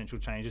be potential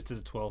changes to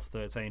the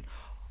 12-13.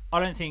 I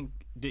don't think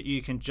that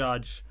you can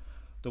judge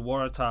the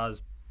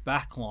Waratahs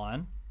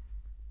backline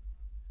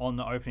on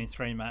the opening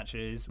 3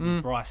 matches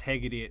with Bryce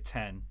Hegarty at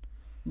 10.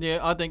 Yeah,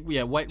 I think,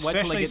 wait till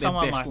they get their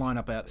best lineup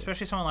out there.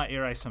 Especially someone like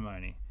Ire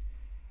Simone.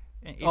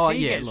 If he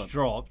gets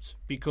dropped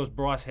because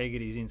Bryce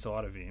Hegarty's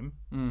inside of him,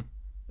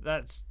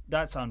 that's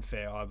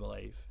unfair, I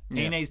believe.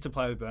 He needs to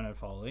play with Bernard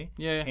Foley.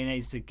 Yeah. He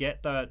needs to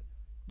get that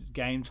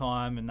game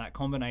time and that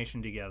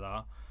combination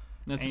together.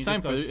 That's the same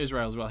for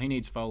Israel as well. He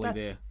needs Foley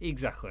there.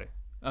 Exactly.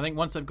 I think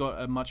once they've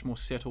got a much more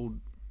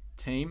settled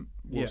team,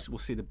 we'll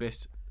see the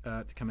best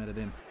to come out of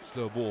them.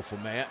 Slow ball for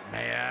Mayer.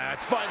 Mayer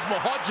finds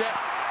Mohodja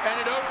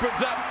and it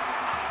opens up.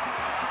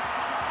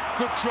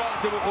 Good try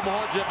double for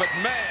Mohodja, but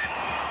man,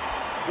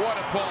 what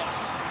a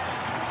pass.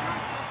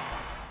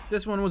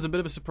 This one was a bit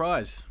of a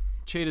surprise.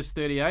 Cheetahs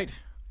 38,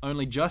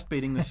 only just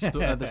beating the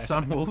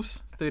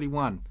Sunwolves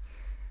 31.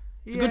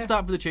 It's a good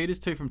start for the Cheetahs,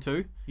 2 from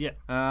 2.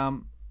 Yeah.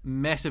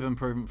 Massive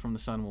improvement from the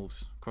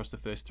Sunwolves across the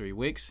first 3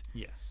 weeks.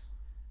 Yes.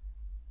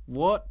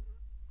 What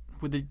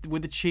were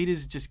the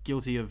Cheetahs just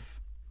guilty of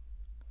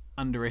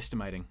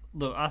underestimating?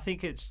 Look, I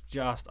think it's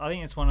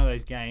one of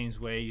those games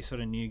where you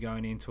sort of knew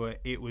going into it,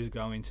 it was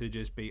going to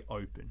just be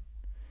open.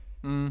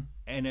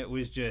 And it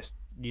was just,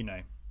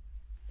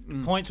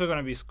 points were going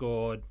to be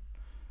scored,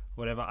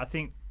 whatever. I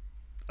think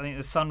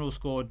the Sunwolves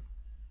scored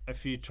a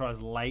few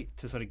tries late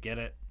to sort of get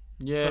it,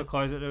 sort of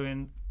close it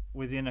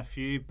within a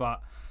few.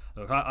 But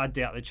look, I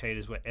doubt the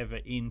Cheetahs were ever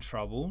in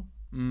trouble.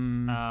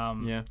 I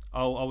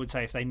would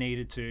say if they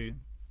needed to,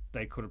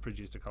 they could have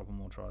produced a couple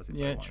more tries if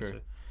they wanted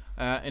to.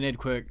 And Ed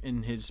Quirk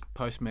in his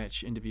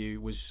post-match interview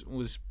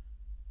was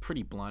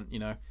pretty blunt.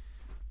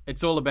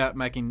 It's all about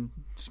making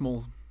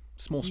small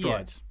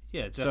strides.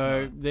 Yeah, definitely.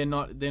 So they're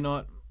not.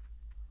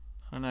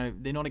 I don't know.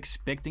 They're not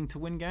expecting to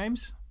win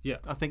games. Yeah,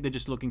 I think they're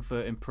just looking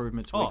for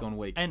improvements week on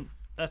week. And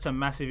that's a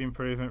massive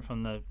improvement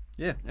from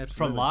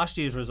from last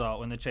year's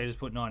result when the Cheetahs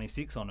put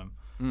 96 on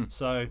them.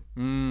 So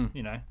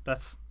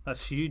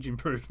that's huge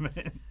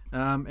improvement.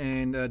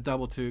 And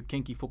double to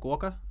Kinky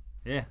Fukuoka.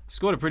 Yeah,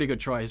 scored a pretty good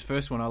try. His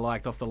first one I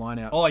liked off the line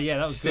out. Oh yeah,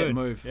 that was set good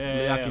move.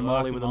 Liaki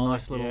Moli with a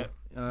nice little.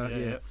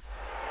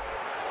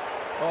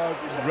 Oh,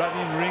 just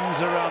running rings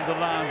around the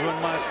lines,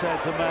 one might say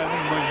at the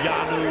moment.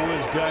 Moyanu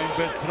was going,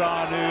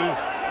 Petranu,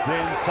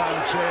 then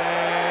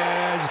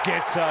Sanchez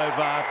gets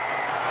over.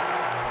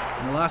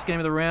 In the last game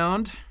of the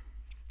round,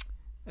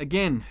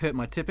 again, hurt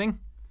my tipping.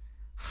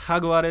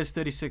 Jaguares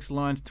 36,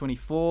 Lions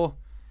 24.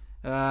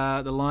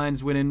 The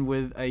Lions went in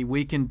with a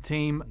weakened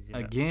team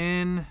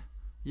again.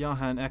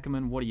 Johan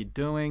Ackerman, what are you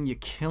doing? You're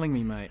killing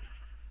me, mate.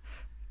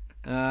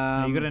 You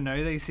got to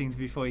know these things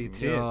before you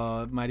tip.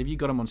 Oh, mate, have you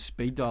got him on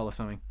speed dial or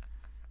something?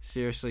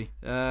 Seriously.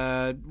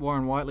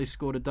 Warren Whiteley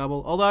scored a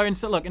double. Although, in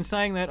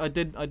saying that, I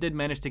did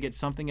manage to get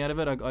something out of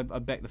it. I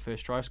backed the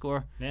first try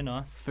scorer. Yeah,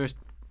 nice. First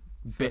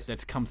bet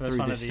that's come through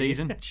this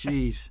season.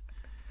 Jeez.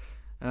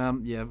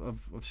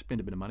 I've spent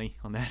a bit of money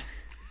on that.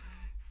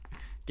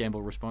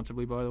 Gamble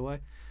responsibly, by the way.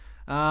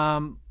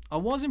 I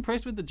was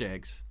impressed with the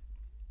Jags.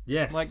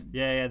 Yes.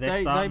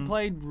 They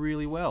played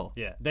really well.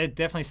 Yeah, they're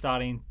definitely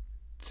starting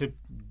to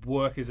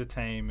work as a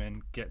team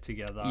and get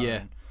together. Yeah.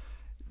 And,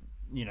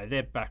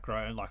 their back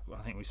row, like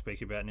I think we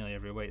speak about nearly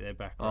every week, their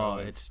back row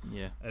of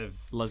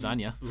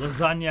lasagna.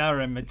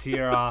 Lasagna and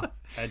Matera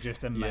are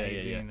just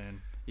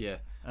amazing.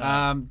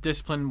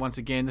 Discipline, once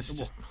again, this is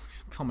just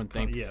a common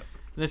thing. Yeah.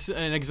 This is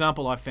an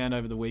example I found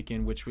over the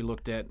weekend, which we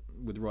looked at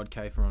with Rod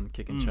Kafer on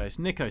Kick and Chase.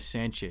 Nico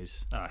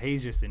Sanchez. Oh,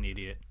 he's just an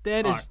idiot.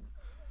 That is...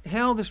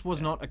 How this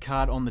was not a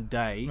card on the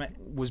day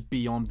was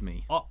beyond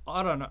me.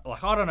 I don't know.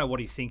 Like, I don't know what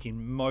he's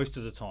thinking most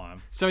of the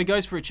time. So he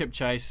goes for a chip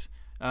chase.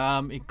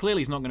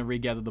 Clearly, he's not going to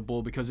regather the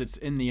ball because it's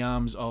in the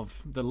arms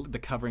of the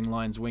covering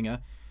Lions winger.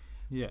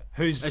 Yeah,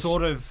 who's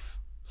sort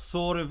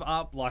of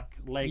up, like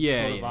legs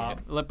up.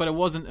 Yeah. But it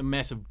wasn't a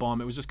massive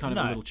bomb. It was just kind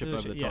of a little chip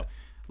over the top.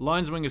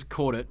 Lions winger's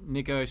caught it.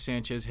 Nico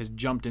Sanchez has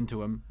jumped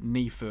into him,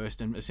 knee first,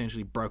 and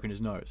essentially broken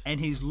his nose. And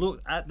he's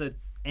looked at the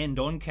end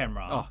on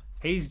camera. Oh,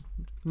 he's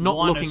not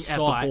line looking of at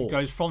sight, the ball.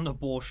 Goes from the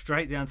ball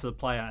straight down to the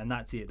player, and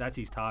that's it. That's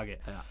his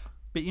target. Yeah.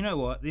 But you know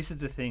what? This is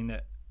the thing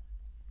that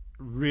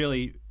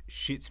really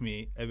shits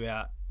me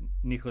about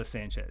Nicolas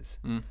Sanchez.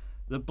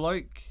 The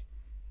bloke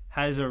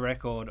has a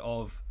record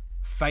of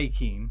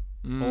faking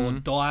or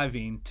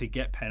diving to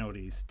get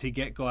penalties, to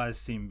get guys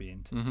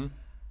sin-binned. Mm-hmm.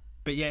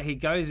 But yet he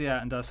goes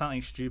out and does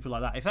something stupid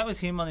like that. If that was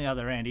him on the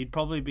other end, he'd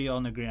probably be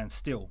on the ground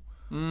still,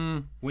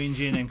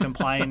 whinging and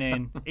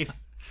complaining.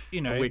 If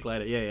you know, a week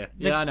later,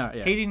 I know.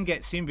 Yeah. He didn't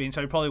get sin-binned, so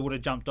he probably would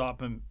have jumped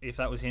up, and if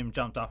that was him,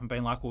 jumped up and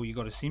been like, "Well, you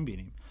got to sin-bin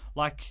him."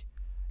 Like,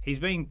 he's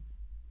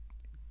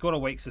got a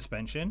week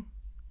suspension,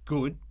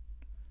 good,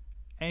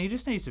 and he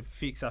just needs to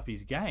fix up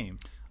his game.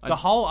 The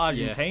whole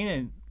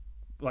Argentina,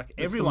 like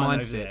it's everyone the over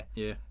mindset.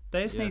 there,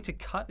 they just need to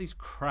cut this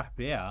crap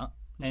out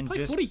and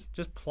play footy.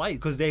 just play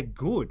because they're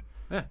good.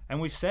 Yeah.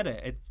 And we've said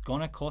it; it's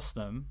gonna cost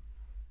them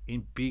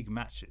in big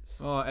matches.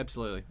 Oh,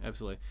 absolutely.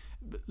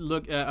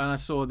 Look, and I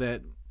saw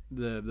that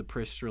the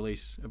press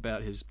release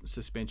about his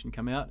suspension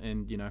come out,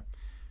 and you know,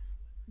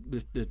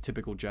 the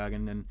typical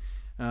jargon,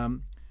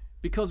 and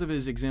because of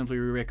his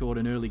exemplary record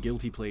and early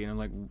guilty plea, and I'm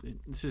like,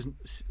 this is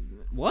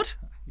what?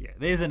 Yeah,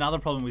 there's another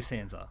problem with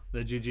Sansa,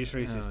 the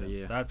judiciary system.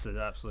 Yeah. That's an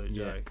absolute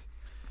joke.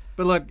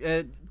 But look,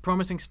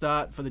 promising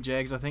start for the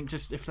Jags. I think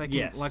just if they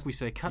can, like we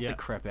say, cut the Yeah.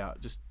 crap out.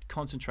 Just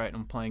concentrate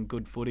on playing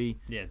good footy.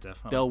 Yeah,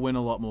 definitely. They'll win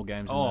a lot more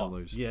games than they'll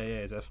lose.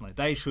 Yeah, definitely.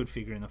 They should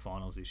figure in the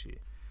finals this year.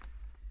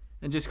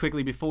 And just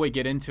quickly, before we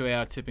get into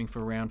our tipping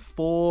for round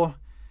 4,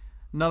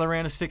 another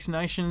round of Six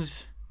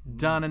Nations,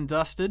 done and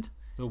dusted.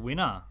 The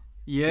winner.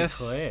 Yes,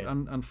 declared.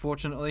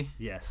 Unfortunately.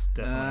 Yes,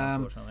 definitely,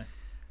 unfortunately.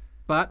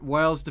 But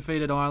Wales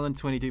defeated Ireland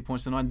 22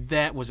 points to 9.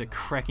 That was a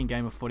cracking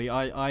game of footy.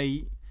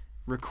 I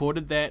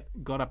recorded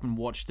that, got up and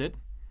watched it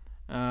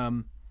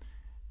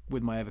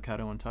with my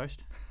avocado on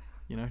toast.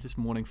 You know, just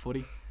morning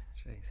footy.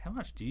 Jeez, how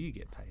much do you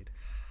get paid?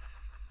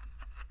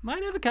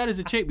 Mate, avocados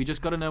are cheap. We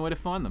just got to know where to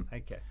find them.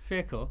 Okay,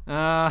 fair call.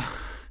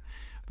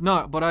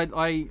 No, but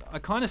I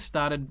kind of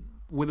started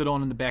with it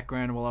on in the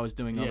background while I was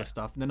doing other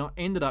stuff. And then I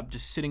ended up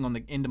just sitting on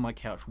the end of my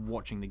couch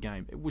watching the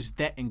game. It was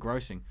that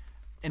engrossing.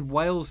 And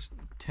Wales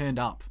turned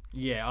up.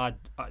 Yeah,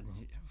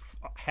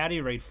 how do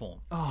you read form?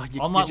 Oh,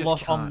 I'm you just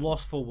lost. can't. I'm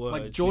lost for words.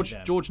 Like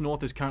George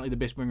North is currently the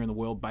best winger in the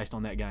world based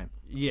on that game.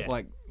 Yeah.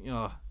 Like,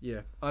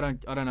 I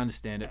don't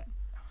understand it.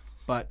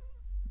 But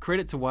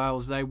credit to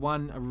Wales, they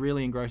won a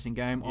really engrossing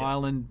game. Yeah.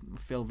 Ireland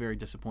felt very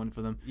disappointed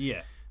for them.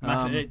 Yeah.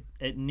 Now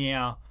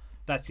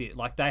that's it.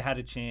 Like, they had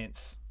a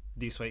chance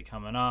this week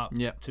coming up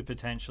to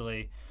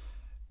potentially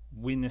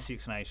win the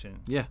Six Nations.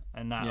 Yeah.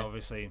 And that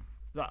obviously,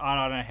 I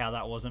don't know how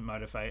that wasn't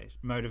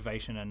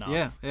motivation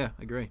enough. Yeah,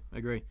 agree.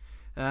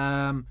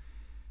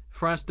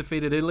 France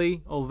defeated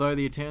Italy, although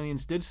the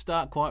Italians did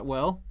start quite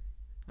well.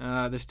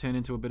 This turned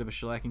into a bit of a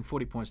shellacking,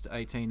 40 points to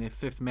 18, their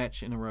 5th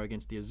match in a row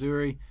against the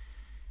Azzurri.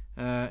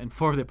 And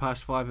 4 of their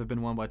past 5 have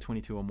been won by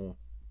 22 or more.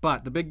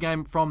 But the big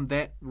game from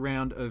that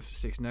round of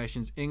Six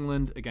Nations,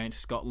 England against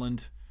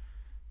Scotland.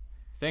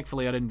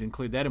 Thankfully, I didn't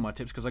include that in my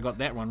tips because I got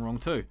that one wrong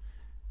too.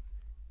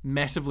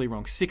 Massively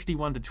wrong,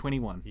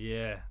 61-21.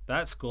 Yeah,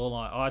 that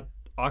scoreline,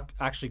 I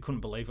actually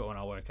couldn't believe it when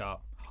I woke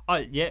up.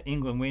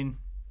 England win.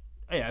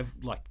 Yeah,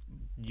 like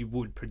you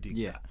would predict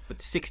that. But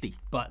 60.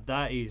 But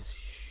that is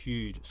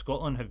huge.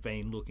 Scotland have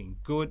been looking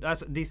good.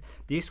 That's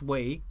this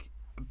week,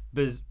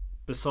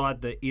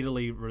 beside the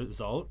Italy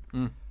result,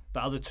 the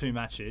other 2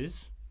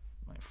 matches,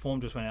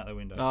 form just went out the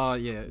window. Oh,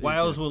 yeah.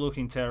 Wales were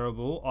looking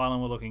terrible.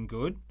 Ireland were looking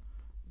good.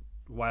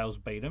 Wales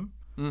beat them.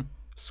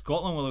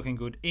 Scotland were looking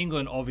good.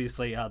 England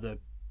obviously are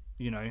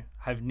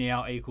have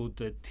now equaled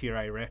the Tier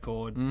A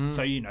record.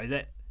 So,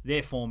 that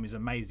their form is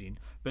amazing.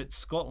 But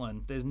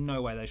Scotland, there's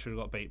no way they should have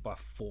got beat by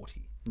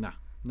 40.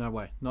 No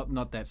way.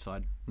 Not that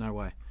side. No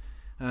way.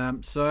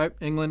 So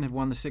England have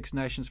won the Six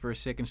Nations for a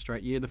second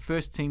straight year. The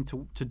first team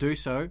to do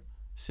so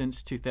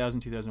since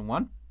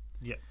 2000-2001.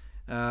 Yep.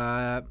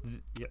 The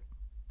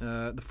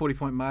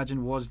 40-point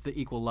margin was the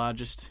equal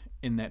largest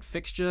in that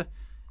fixture.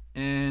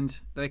 And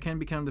they can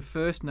become the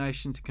first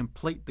nation to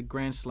complete the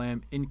Grand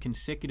Slam in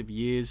consecutive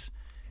years.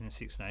 In the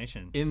Six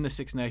Nations. In the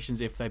Six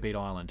Nations if they beat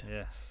Ireland.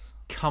 Yes.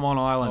 Come on,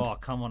 Ireland. Oh,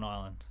 come on,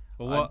 Ireland.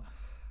 Well, what?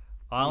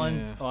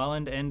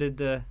 Ireland ended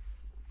the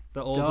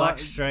All Black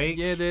streak.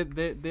 Yeah, they're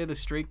the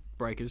streak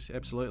breakers,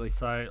 absolutely.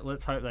 So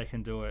let's hope they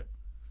can do it.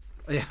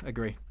 Yeah,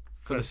 agree.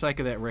 For the sake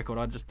of that record,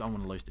 I just don't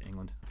want to lose to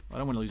England. I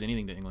don't want to lose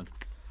anything to England.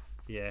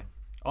 Yeah.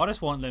 I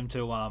just want them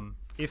to,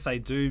 if they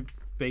do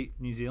beat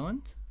New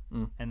Zealand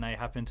and they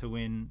happen to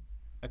win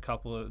a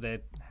couple of their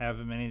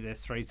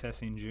 3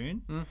 tests in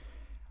June,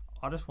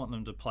 I just want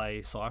them to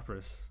play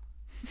Cyprus.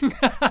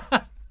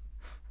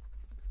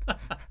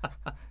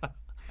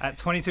 At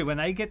 22, when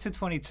they get to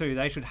 22,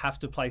 they should have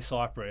to play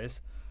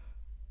Cyprus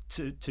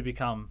to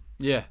become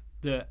Yeah.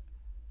 the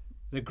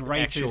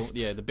greatest,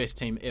 the best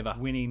team ever.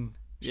 winning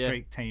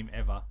streak team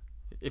ever.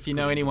 If you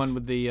know anyone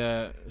with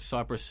the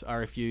Cyprus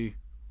RFU,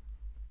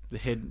 the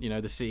head,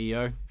 the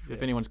CEO,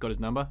 if anyone's got his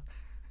number,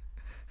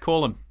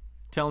 call him.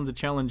 Tell him to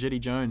challenge Eddie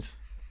Jones.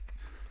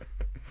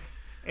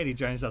 Eddie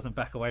Jones doesn't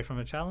back away from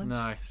a challenge.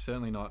 No,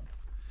 certainly not.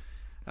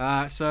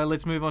 So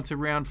let's move on to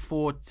round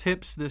 4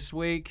 tips this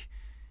week.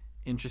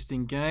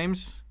 Interesting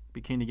games.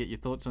 Be keen to get your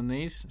thoughts on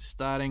these.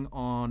 Starting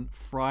on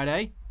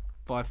Friday,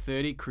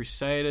 5:30,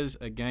 Crusaders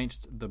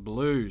against the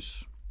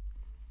Blues.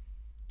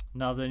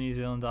 Another New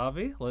Zealand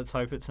derby. Let's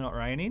hope it's not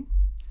raining.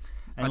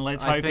 And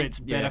let's hope it's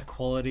better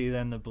quality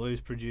than the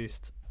Blues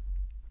produced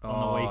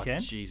on the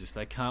weekend. Jesus,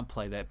 they can't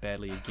play that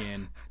badly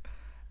again.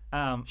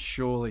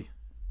 Surely.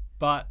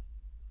 But,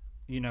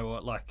 you know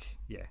what,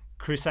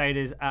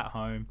 Crusaders at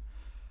home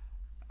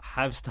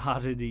have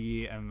started the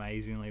year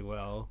amazingly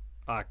well.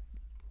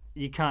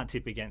 You can't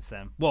tip against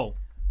them. Well,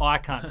 I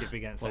can't tip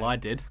against them. Well, I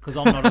did. Because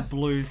I'm not a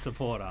Blues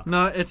supporter.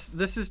 No,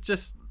 this is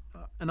just,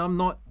 and I'm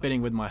not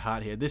betting with my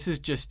heart here, this is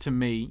just, to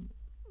me,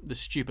 the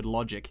stupid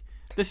logic.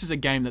 This is a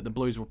game that the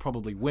Blues will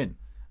probably win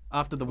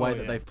after the way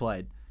that they've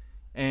played.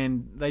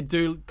 And they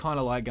do kind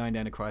of like going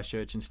down to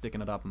Christchurch and sticking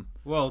it up them.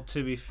 Well,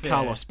 to be fair...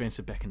 Carlos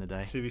Spencer back in the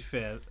day. To be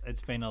fair,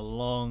 it's been a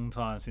long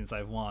time since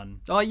they've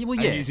won a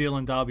New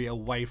Zealand derby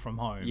away from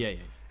home. Yeah.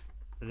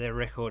 Their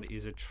record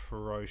is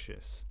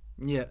atrocious.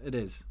 Yeah, it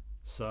is.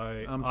 So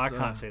I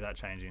can't see that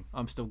changing.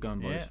 I'm still going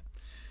Blues. Yeah.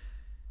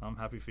 I'm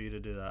happy for you to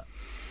do that.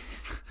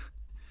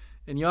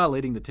 And you are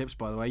leading the tips,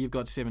 by the way. You've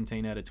got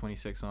 17 out of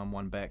 26 on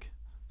one back.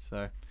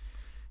 So,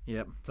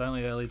 yep. It's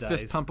only early days.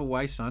 Fist pump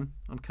away, son.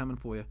 I'm coming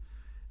for you.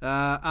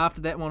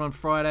 After that one on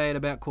Friday at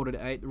about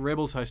 7:45, the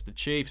Rebels host the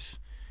Chiefs.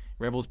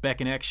 Rebels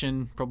back in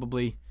action,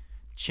 probably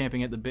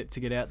champing at the bit to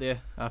get out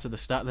there after the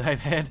start that they've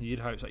had. You'd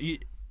hope so.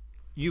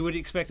 You would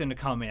expect them to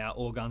come out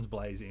all guns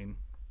blazing.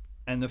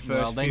 And the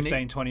first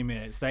 20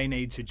 minutes, they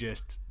need to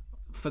just...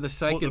 For the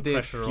sake of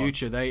their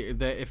future,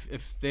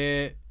 if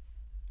they're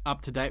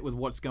up to date with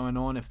what's going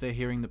on, if they're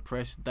hearing the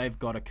press, they've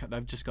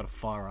just got to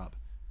fire up.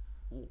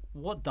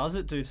 What does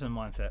it do to the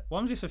mindset? What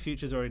happens if the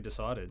future's already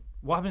decided?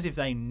 What happens if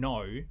they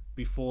know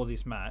before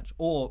this match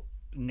or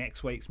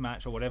next week's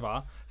match or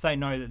whatever, if they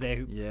know that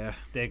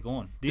they're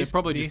gone? They're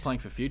probably just playing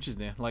for futures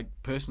there,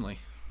 personally.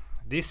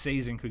 This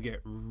season could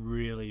get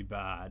really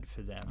bad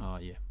for them. Oh,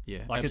 yeah.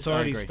 It's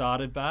already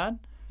started bad,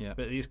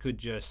 but this could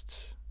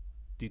just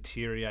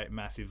deteriorate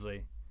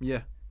massively.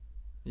 Yeah.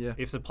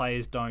 If the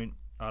players don't,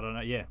 I don't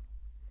know,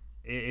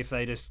 if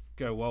they just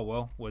go,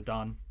 well, we're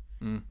done.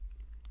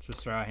 Let's just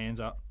throw our hands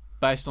up.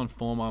 Based on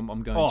form,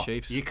 I'm going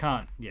Chiefs. You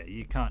can't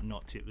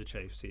not tip the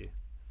Chiefs here.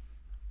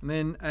 And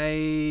then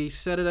a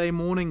Saturday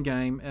morning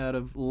game out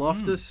of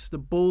Loftus. The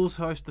Bulls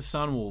host the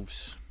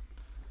Sunwolves.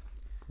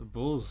 The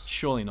Bulls?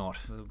 Surely not.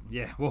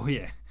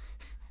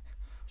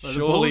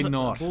 Surely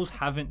not. The Bulls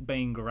haven't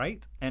been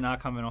great and are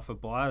coming off a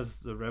bye as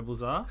the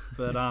Rebels are.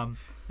 But and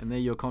they're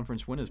your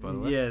conference winners, by the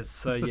way.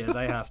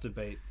 They have to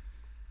beat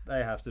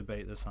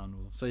the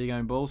Sunwolves. So you're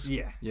going Bulls?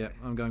 Yeah. Yeah,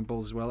 I'm going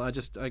Bulls as well.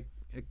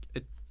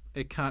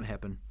 It can't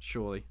happen,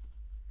 surely.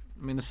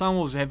 I mean, the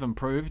Sunwolves have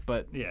improved,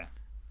 but... Yeah.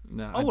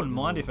 No, I wouldn't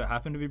mind if it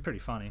happened. It'd be pretty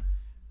funny.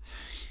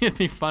 It'd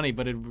be funny,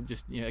 but it would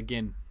just,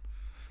 again...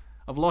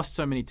 I've lost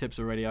so many tips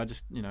already. I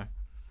just, want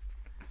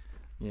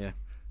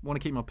to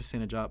keep my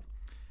percentage up.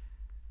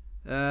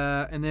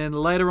 And then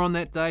later on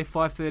that day,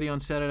 5:30 on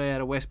Saturday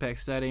at a Westpac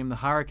Stadium, the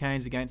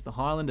Hurricanes against the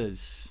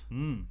Highlanders.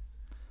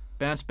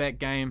 Bounce back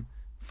game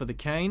for the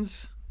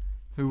Canes,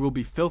 who will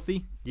be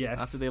filthy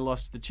after their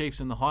loss to the Chiefs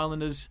and the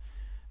Highlanders.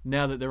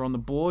 Now that they're on the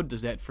board,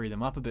 does that free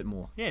them up a bit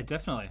more? Yeah,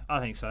 definitely. I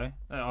think so.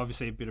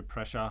 Obviously, a bit of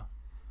pressure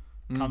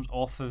comes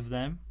off of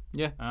them.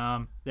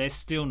 Yeah. They're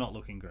still not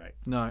looking great.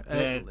 No.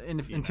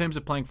 In terms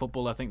of playing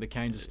football, I think the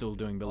Canes are still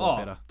doing a lot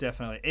better.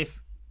 Definitely.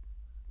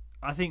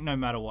 I think no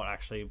matter what,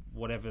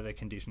 whatever the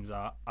conditions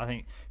are, I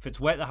think if it's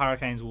wet, the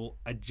Hurricanes will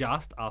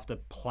adjust after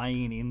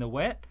playing in the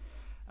wet.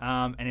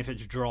 And if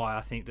it's dry,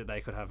 I think that they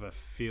could have a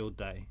field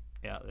day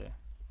out there.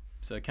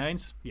 So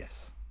Canes?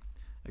 Yes.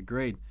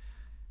 Agreed.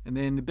 And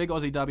then the big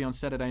Aussie derby on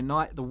Saturday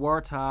night, the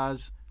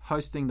Waratahs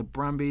hosting the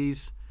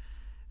Brumbies.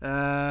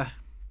 I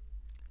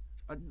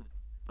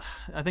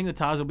think the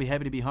Tars will be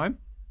happy to be home.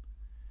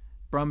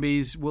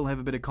 Brumbies will have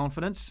a bit of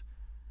confidence.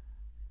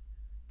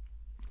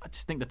 I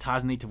just think the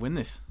Tars need to win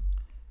this.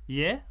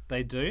 Yeah,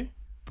 they do.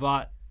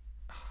 But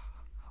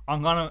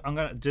I'm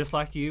gonna just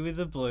like you with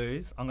the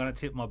Blues, I'm gonna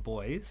tip my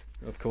boys.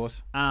 Of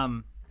course.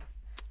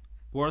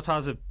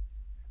 Waratahs have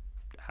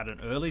had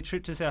an early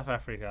trip to South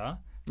Africa.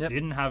 Yep.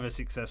 Didn't have a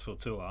successful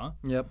tour.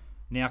 Yep.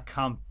 Now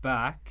come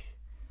back.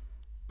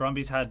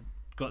 Brumbies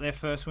got their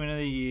first win of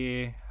the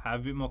year, have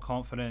a bit more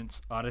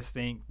confidence. I just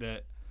think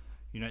that,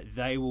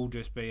 they will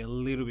just be a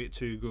little bit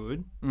too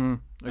good for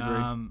the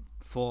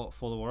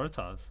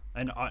Waratahs.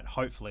 And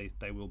hopefully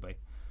they will be.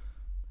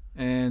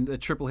 And a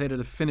triple header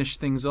to finish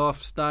things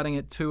off, starting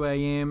at 2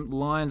 a.m.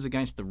 Lions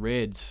against the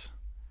Reds.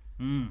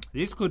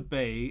 This could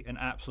be an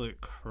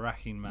absolute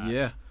cracking match.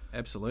 Yeah,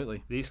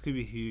 absolutely. This could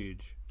be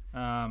huge.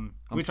 I'm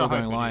Which still I hope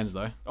going it Lions, is.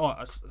 though. Oh,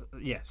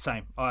 yeah,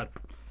 same.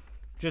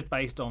 Just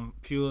based on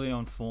purely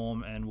on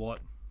form and what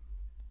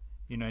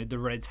the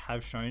Reds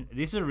have shown.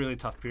 This is a really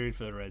tough period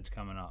for the Reds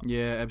coming up.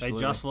 Yeah,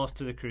 absolutely. They just lost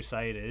to the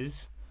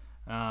Crusaders.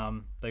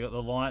 They got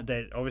the Lions.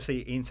 They're obviously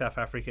in South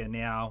Africa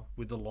now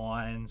with the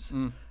Lions.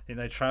 And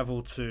they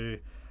travel to.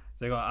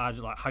 They got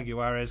like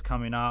Jaguares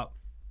coming up.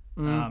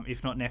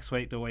 If not next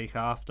week, the week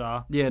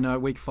after. Yeah, no,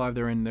 week 5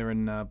 they're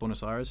in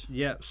Buenos Aires.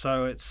 Yeah,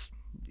 so it's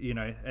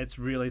it's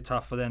really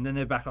tough for them. Then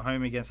they're back at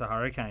home against the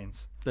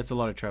Hurricanes. That's a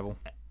lot of travel.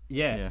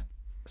 Yeah.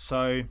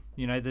 So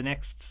the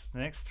next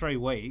 3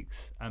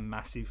 weeks are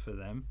massive for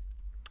them.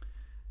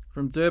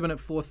 From Durban at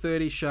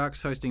 4:30,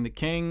 Sharks hosting the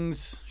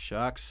Kings.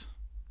 Sharks,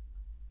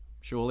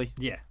 surely.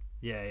 Yeah.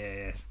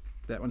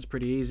 That one's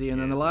pretty easy.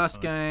 And then the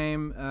last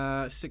game,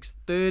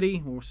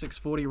 6:30 or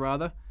 6:40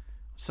 rather,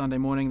 Sunday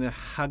morning, the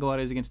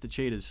Jaguares against the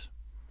Cheetahs.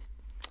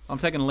 I'm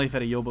taking a leaf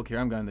out of your book here.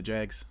 I'm going the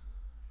Jags.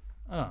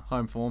 Oh,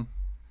 home form.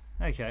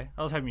 Okay,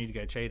 I was hoping you'd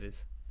go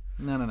Cheetahs.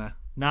 No.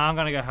 No, I'm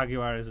going to go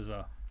Jaguares as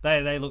well.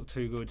 They look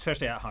too good,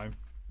 especially at home.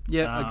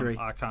 Yeah, I agree.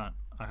 I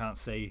can't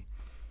see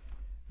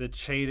the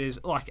Cheetahs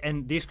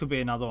and this could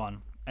be another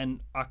one.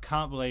 And I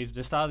can't believe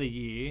the start of the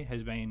year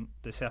has been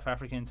the South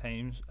African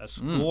teams are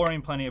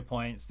scoring plenty of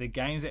points. The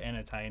games are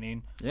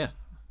entertaining. Yeah.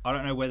 I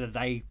don't know whether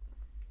they,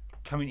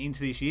 coming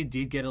into this year,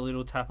 did get a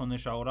little tap on the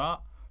shoulder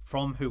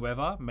from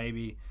whoever.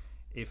 Maybe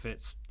if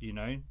it's,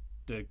 the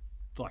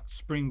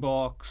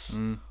Springboks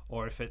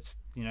or if it's,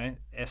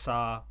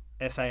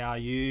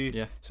 SARU.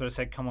 Yeah. Sort of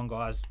said, come on,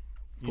 guys.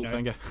 Full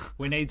finger.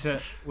 We need to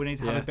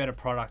have a better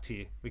product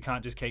here. We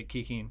can't just keep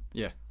kicking.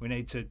 Yeah. We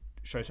need to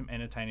show some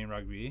entertaining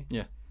rugby.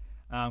 Yeah.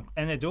 And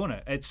they're doing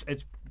it. It's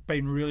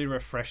been really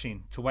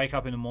refreshing to wake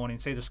up in the morning,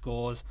 see the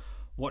scores,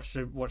 watch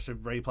the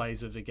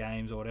replays of the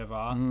games or whatever,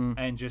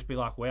 and just be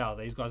like, wow,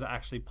 these guys are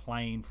actually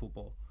playing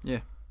football.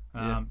 Yeah.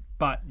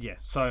 But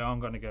so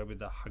I'm going to go with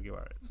the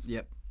Jaguares.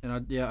 Yep. And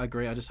I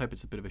agree. I just hope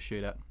it's a bit of a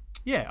shootout.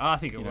 Yeah, I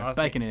think it will.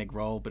 Bacon and egg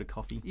roll, bit of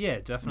coffee. Yeah,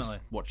 definitely.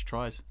 Just watch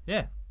tries.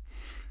 Yeah.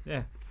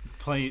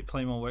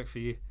 Plenty more work for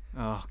you.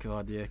 Oh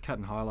God, yeah,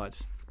 cutting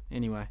highlights.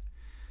 Anyway,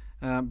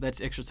 that's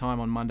extra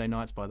time on Monday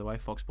nights, by the way.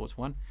 Fox Sports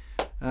 1.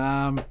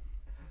 No,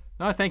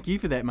 thank you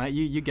for that, mate.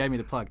 You gave me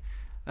the plug.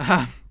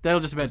 That'll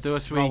just about do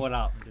us. Roll it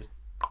up.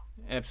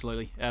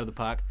 Absolutely out of the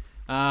park.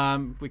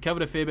 We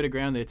covered a fair bit of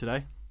ground there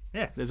today.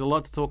 Yeah, there's a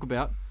lot to talk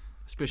about,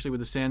 especially with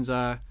the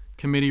SANZAAR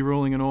committee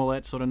ruling and all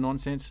that sort of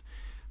nonsense.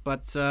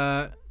 But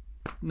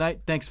Nate,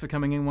 thanks for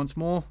coming in once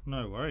more.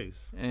 No worries.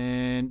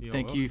 And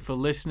thank you for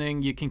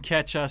listening. You can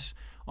catch us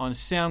on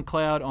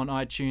SoundCloud, on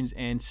iTunes,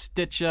 and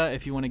Stitcher.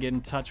 If you want to get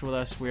in touch with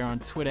us, we're on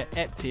Twitter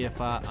at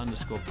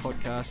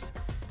TFR_podcast.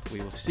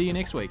 We will see you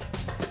next week.